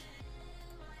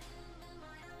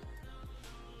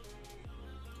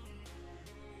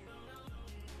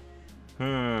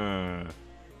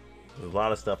 There's a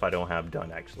lot of stuff I don't have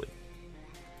done, actually.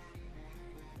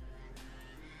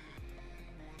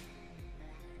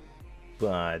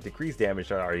 But decreased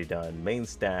damage are already done. Main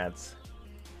stats.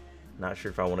 Not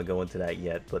sure if I want to go into that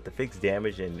yet, but the fixed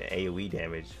damage and AoE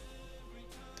damage.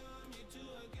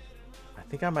 I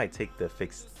think I might take the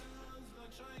fixed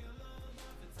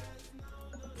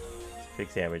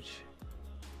damage.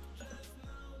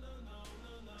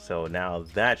 So now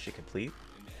that should complete.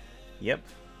 Yep.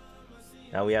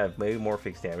 Now we have maybe more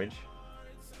fixed damage.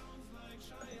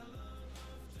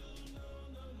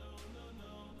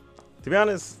 To be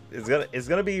honest, it's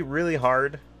gonna be really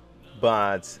hard,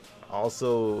 but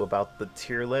also about the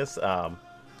tier list.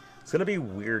 It's gonna be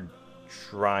weird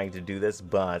trying to do this,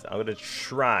 but I'm gonna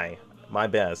try my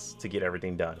best to get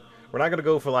everything done. We're not gonna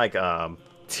go for like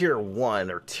tier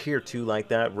 1 or tier 2 like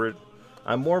that.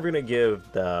 I'm more gonna give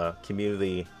the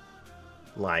community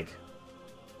like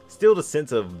still the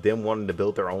sense of them wanting to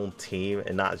build their own team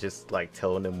and not just like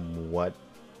telling them what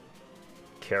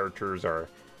characters are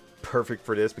perfect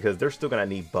for this, because they're still gonna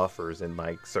need buffers and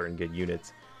like certain good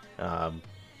units,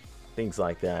 things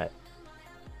like that.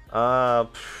 The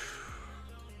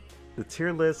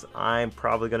tier list, I'm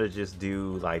probably gonna just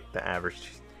do like the average,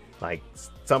 like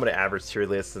some of the average tier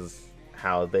lists is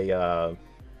how they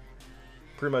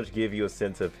pretty much give you a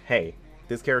sense of, hey,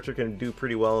 this character can do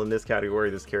pretty well in this category,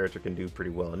 this character can do pretty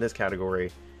well in this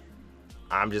category.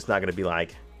 I'm just not going to be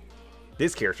like,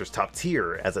 this character's top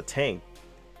tier as a tank,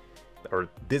 or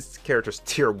this character's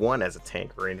tier 1 as a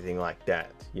tank, or anything like that,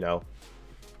 you know?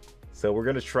 So we're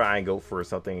going to try and go for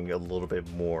something a little bit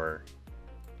more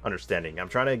understanding. I'm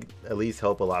trying to at least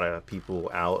help a lot of people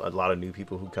out, a lot of new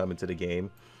people who come into the game,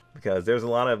 because there's a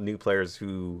lot of new players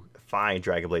who find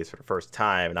Dragon Blades for the first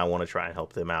time, and I want to try and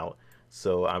help them out.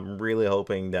 So I'm really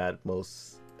hoping that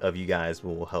most of you guys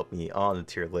will help me on the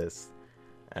tier list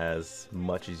as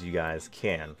much as you guys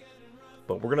can.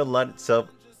 But we're gonna let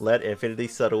Infinity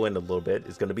settle in a little bit.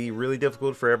 It's gonna be really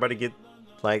difficult for everybody to get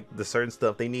like the certain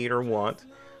stuff they need or want,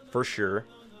 for sure.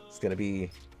 It's gonna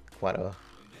be quite a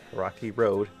rocky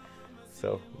road.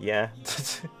 So yeah.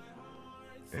 This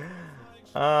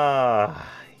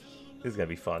is gonna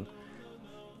be fun.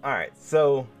 Alright,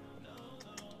 so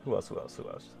who else?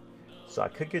 So I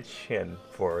could get Chin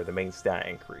for the main stat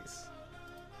increase.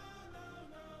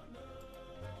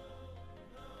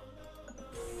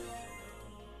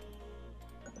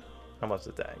 How much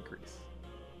did that increase?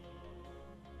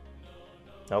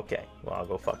 Okay, well, I'll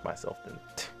go fuck myself then.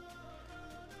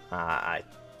 I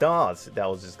thought that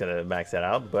was just gonna max that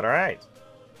out, but alright.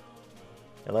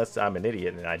 Unless I'm an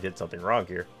idiot and I did something wrong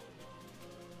here.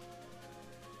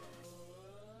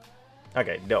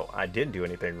 Okay, no, I didn't do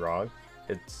anything wrong.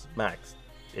 It's maxed.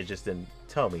 It just didn't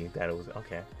tell me that it was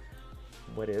okay.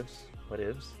 What ifs? What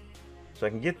ifs? So I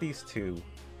can get these two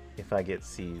if I get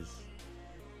C's.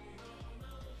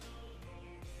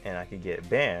 And I can get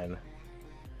Ban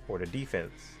for the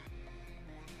defense.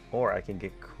 Or I can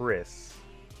get Chris.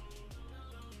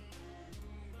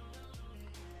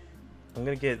 I'm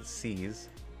gonna get C's.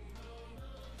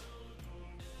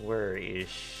 Where is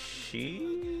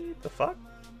she? The fuck?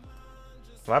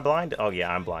 Am I blind? Oh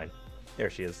yeah, I'm blind. There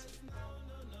she is.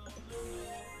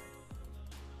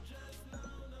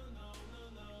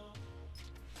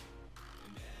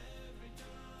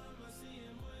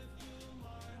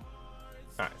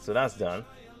 Alright, so that's done.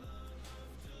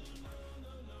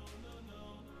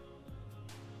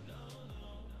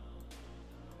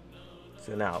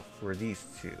 So now, for these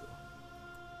two.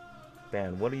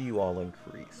 Ben, what do you all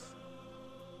increase?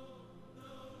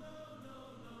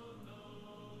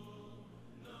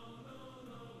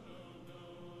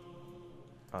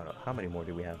 I don't know, how many more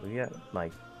do we have? We have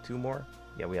like 2 more?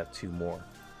 Yeah, we have 2 more.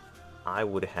 I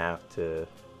would have to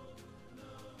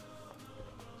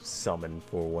summon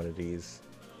for one of these.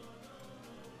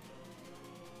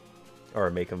 Or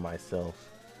make them myself.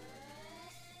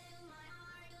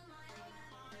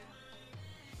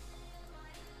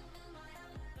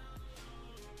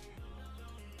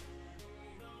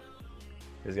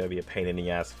 There's gonna be a pain in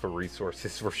the ass for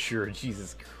resources for sure.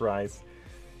 Jesus Christ.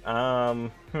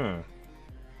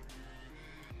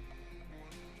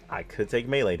 I could take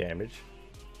melee damage.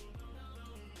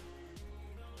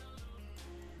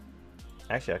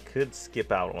 Actually, I could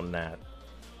skip out on that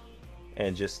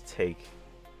and just take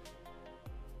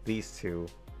these two,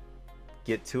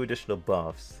 get 2 additional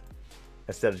buffs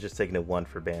instead of just taking a 1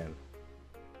 for ban.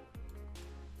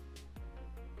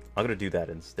 I'm gonna do that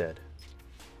instead.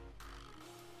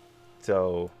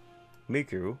 So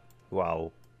Miku, who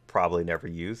I'll probably never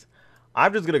use,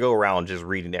 I'm just gonna go around just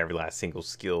reading every last single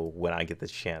skill when I get the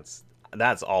chance.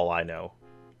 That's all I know.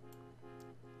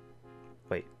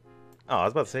 Wait. Oh, I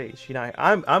was about to say, she not.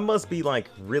 I must be like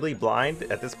really blind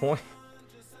at this point.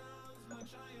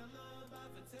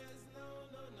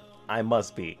 I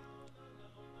must be.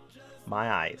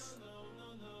 My eyes.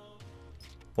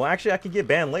 Well, actually, I could get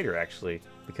banned later, actually,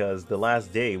 because the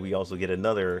last day we also get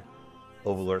another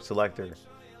Overlord Selector,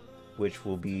 which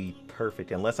will be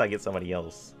perfect unless I get somebody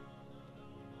else.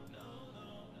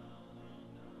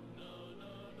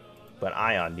 But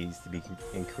Ion needs to be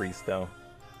increased, though.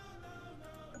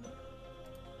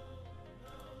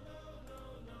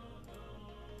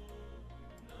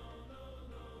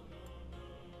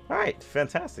 Alright,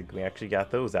 fantastic. We actually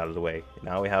got those out of the way.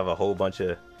 Now we have a whole bunch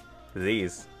of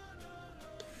these.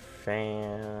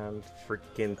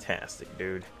 Fan-freaking-tastic,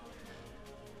 dude.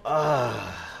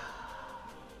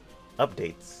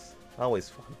 Updates. Always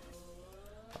fun.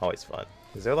 Always fun.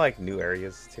 Is there like new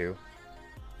areas too?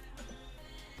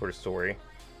 For the story?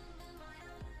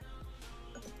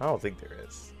 I don't think there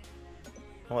is.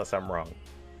 Unless I'm wrong.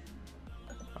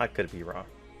 I could be wrong.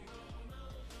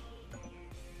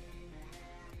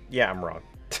 Yeah, I'm wrong.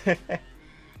 What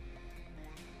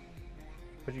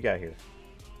you got here?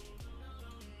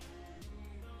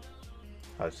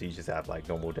 Oh, so you just have like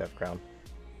normal Death Crown.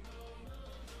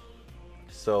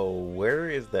 So where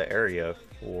is the area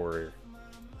for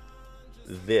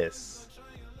this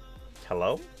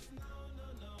Hello?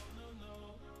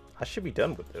 I should be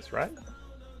done with this, right?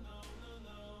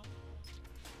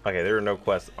 Okay, there are no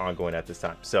quests ongoing at this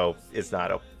time, so it's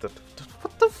not a...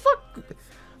 What the fuck?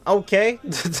 Okay.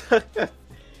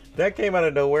 That came out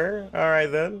of nowhere.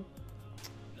 Alright then.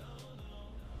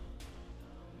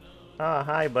 Ah,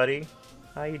 hi buddy.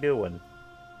 How you doing?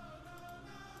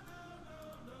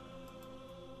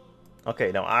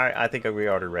 Okay, no, I think we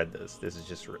already read this. This is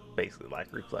just basically like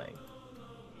replaying.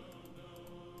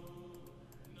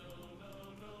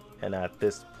 And at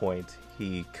this point,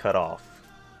 he cut off.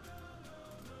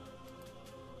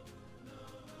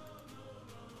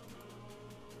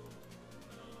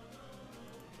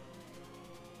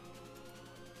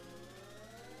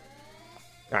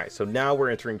 Alright, so now we're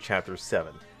entering chapter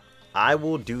 7. I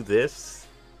will do this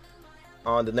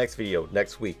on the next video,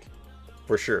 next week,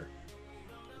 for sure.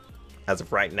 As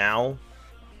of right now,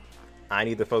 I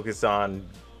need to focus on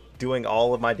doing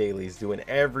all of my dailies, doing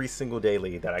every single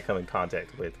daily that I come in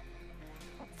contact with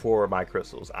for my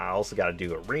crystals. I also got to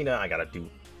do arena, I got to do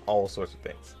all sorts of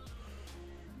things.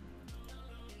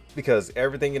 Because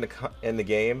everything in the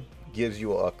game gives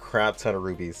you a crap ton of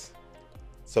rubies.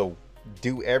 So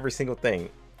do every single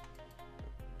thing.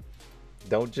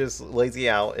 Don't just lazy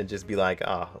out and just be like,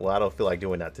 well, I don't feel like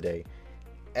doing that today.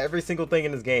 Every single thing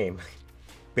in this game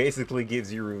basically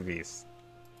gives you rubies.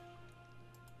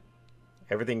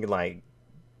 Everything like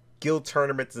guild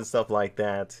tournaments and stuff like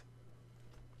that,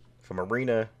 from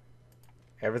arena,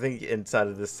 everything inside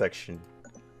of this section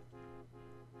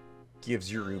gives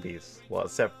you rubies. Well,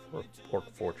 except for Orc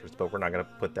Fortress, but we're not going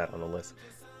to put that on the list.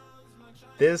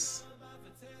 These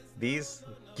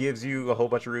gives you a whole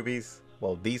bunch of rubies.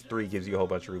 Well, these three gives you a whole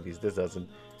bunch of rubies. This doesn't.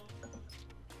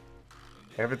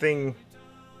 Everything,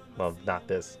 well, not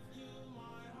this.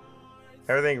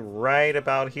 Everything right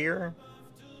about here,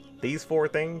 these four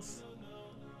things,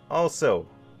 also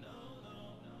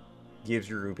gives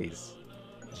you rubies.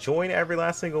 Join every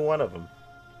last single one of them.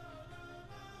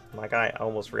 Like, I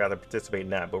almost forgot to participate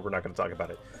in that, but we're not going to talk about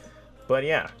it. But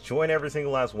yeah, join every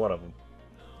single last one of them.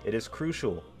 It is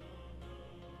crucial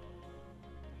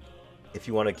if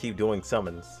you want to keep doing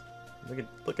summons.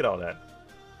 Look at all that.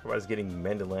 Everybody's getting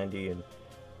Mendelandi, and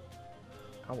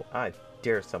I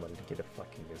dare someone to get a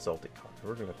fucking exalted card.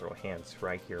 We're gonna throw hands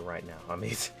right here, right now. I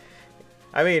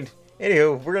mean,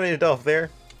 anywho, we're gonna end off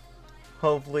there.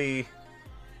 Hopefully,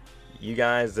 you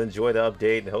guys enjoy the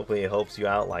update, and hopefully it helps you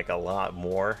out like a lot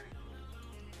more.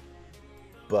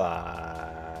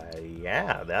 But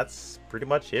yeah, that's pretty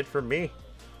much it for me.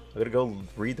 I'm gonna go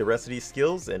read the rest of these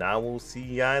skills, and I will see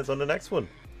you guys on the next one.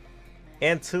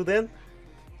 Until then,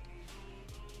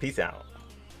 peace out.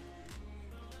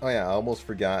 Oh yeah, I almost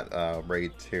forgot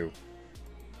Raid 2.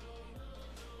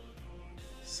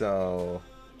 So,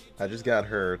 I just got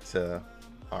her to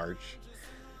Arch.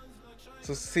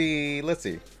 So let's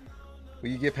see.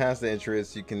 When you get past the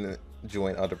interest, you can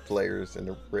join other players in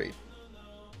the raid.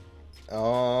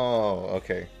 Oh,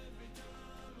 okay.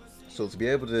 So to be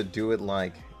able to do it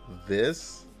like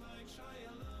this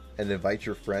and invite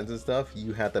your friends and stuff,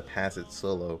 you have to pass it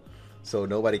solo. So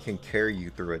nobody can carry you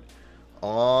through it.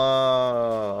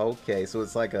 Oh, okay. So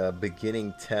it's like a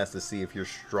beginning test to see if you're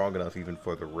strong enough even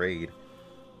for the raid.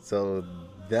 So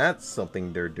that's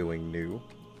something they're doing new.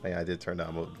 Yeah, I did turn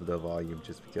down the volume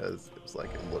just because it was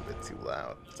like a little bit too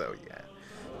loud. So yeah.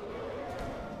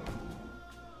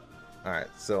 Alright,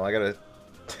 so I gotta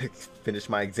finish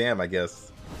my exam, I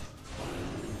guess.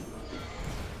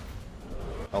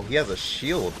 Oh, he has a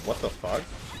shield. What the fuck?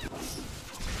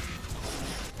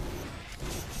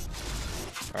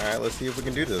 Alright, let's see if we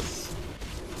can do this.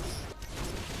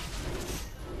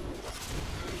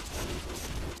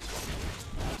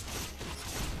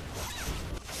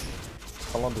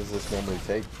 How long does this normally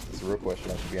take? That's a real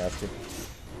question I should be asking.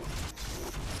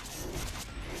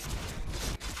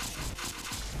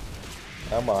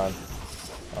 Come on.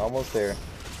 Almost there.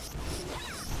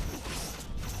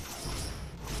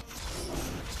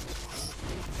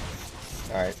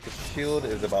 Alright, the shield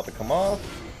is about to come off.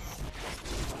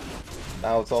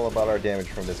 Now it's all about our damage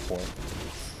from this point.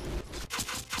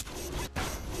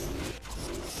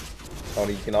 Oh,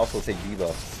 and you can also take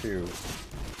debuffs too.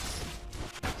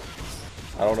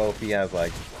 I don't know if he has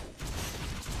like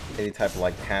any type of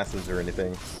like passes or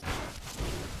anything.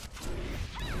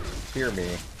 Hear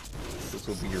me. This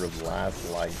will be your last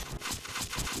life.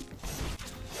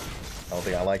 I don't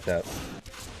think I like that.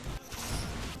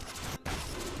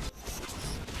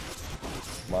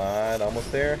 Come on,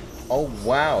 almost there. Oh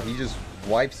wow, he just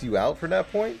wipes you out for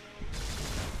that point?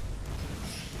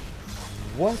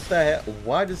 What the heck?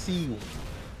 Why does he...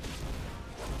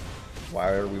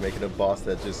 Why are we making a boss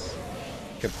that just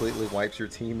completely wipes your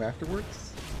team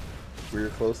afterwards. We were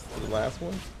close to the last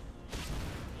one.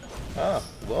 Ah,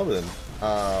 well then.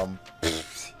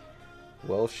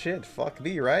 Well shit, fuck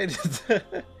me, right?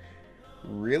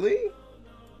 Really?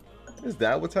 Is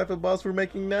that what type of boss we're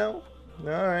making now?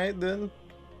 Alright then.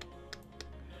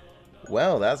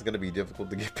 Well, that's gonna be difficult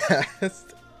to get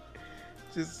past.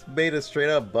 Just made a straight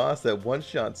up boss that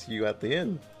one-shots you at the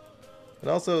end. And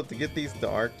also, to get these to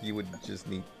arc, you would just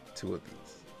need 2 of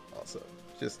these. Also,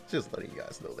 just letting you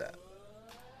guys know that.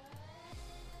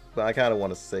 But I kind of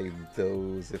want to save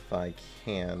those if I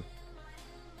can.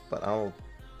 But I don't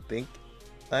think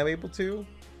I'm able to.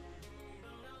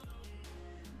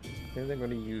 Maybe I'm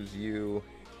going to use you.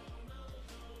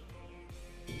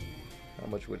 How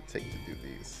much would it take to do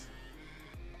these?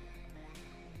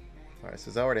 Alright,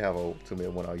 since I already have a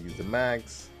ultimate one, I'll use the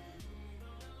max.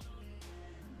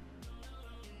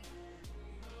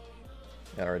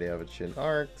 I already have a chin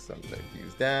arc, so I'm going to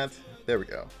use that. There we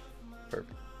go.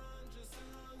 Perfect.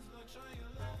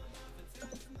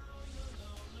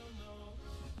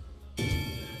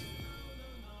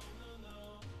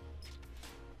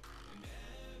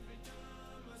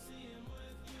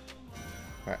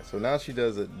 Alright, so now she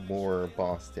does it more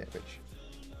boss damage.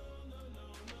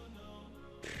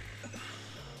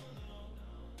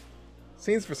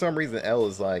 Seems for some reason L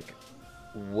is like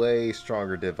way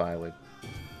stronger than Violet.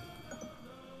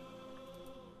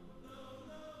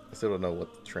 I still don't know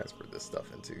what to transfer this stuff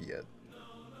into yet.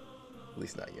 At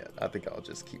least not yet. I think I'll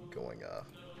just keep going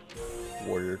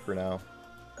Warrior for now.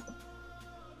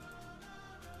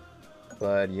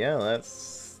 But yeah,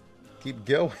 let's keep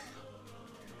going.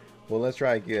 Well, let's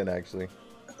try again actually.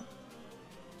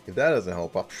 If that doesn't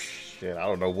help, oh, shit, I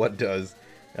don't know what does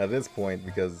at this point,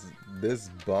 because this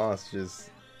boss just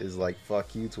is like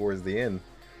fuck you towards the end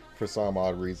for some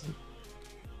odd reason.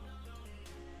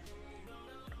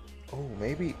 Oh,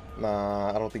 maybe.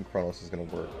 Nah, I don't think Kronos is gonna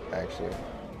work actually,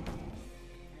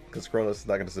 because Kronos is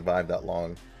not gonna survive that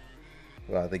long.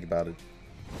 When I think about it.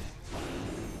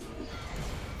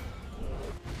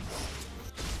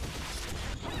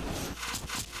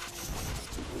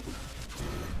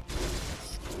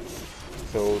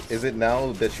 So, is it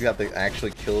now that you have to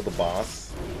actually kill the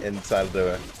boss inside of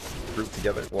the group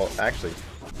together? Well, actually,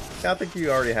 I think you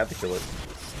already had to kill it.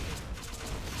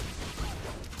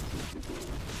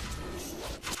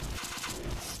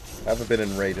 I haven't been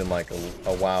in raid in like a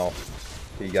while.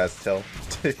 Can you guys tell?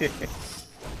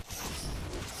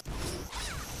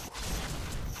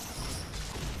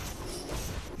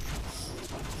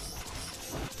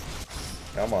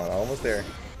 Come on, almost there.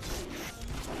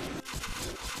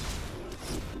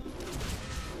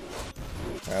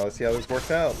 Alright, let's see how this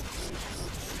works out.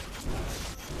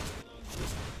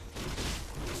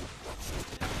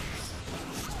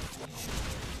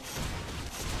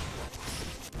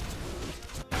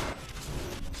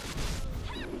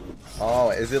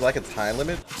 Oh, is it like a time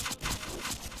limit?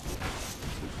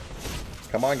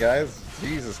 Come on, guys.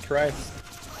 Jesus Christ.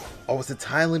 Oh, it's a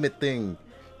time limit thing.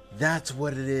 That's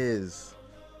what it is.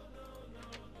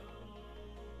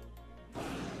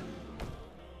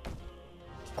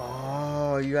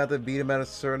 Oh, you have to beat him at a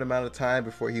certain amount of time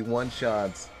before he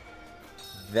one-shots.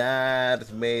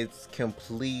 That makes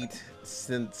complete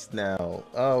sense now.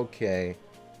 Okay.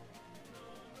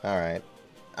 Alright.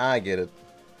 I get it.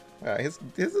 Alright, his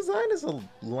design is a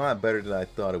lot better than I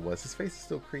thought it was. His face is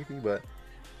still creepy, but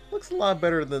looks a lot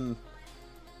better than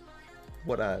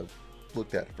what I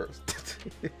looked at first.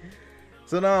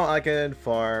 So now I can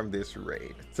farm this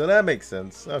raid. So that makes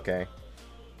sense. Okay.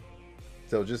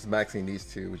 So just maxing these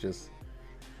two just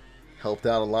helped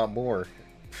out a lot more.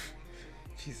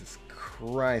 Jesus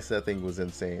Christ, that thing was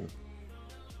insane.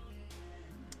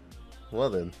 Well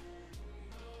then,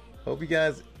 hope you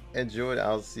guys enjoyed.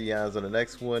 I'll see you guys on the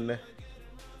next one.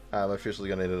 I'm officially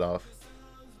gonna end it off.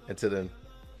 Until then,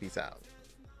 peace out.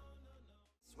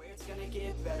 Swear it's gonna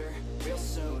get better real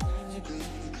soon.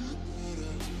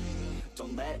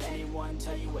 Don't let anyone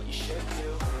tell you what you should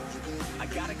do. I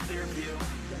got a clear view.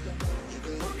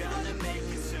 We're gonna make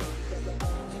it soon.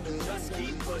 Just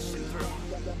keep pushing through.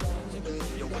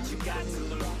 You're what you got to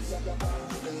lose.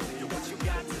 You're what you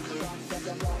got to lose.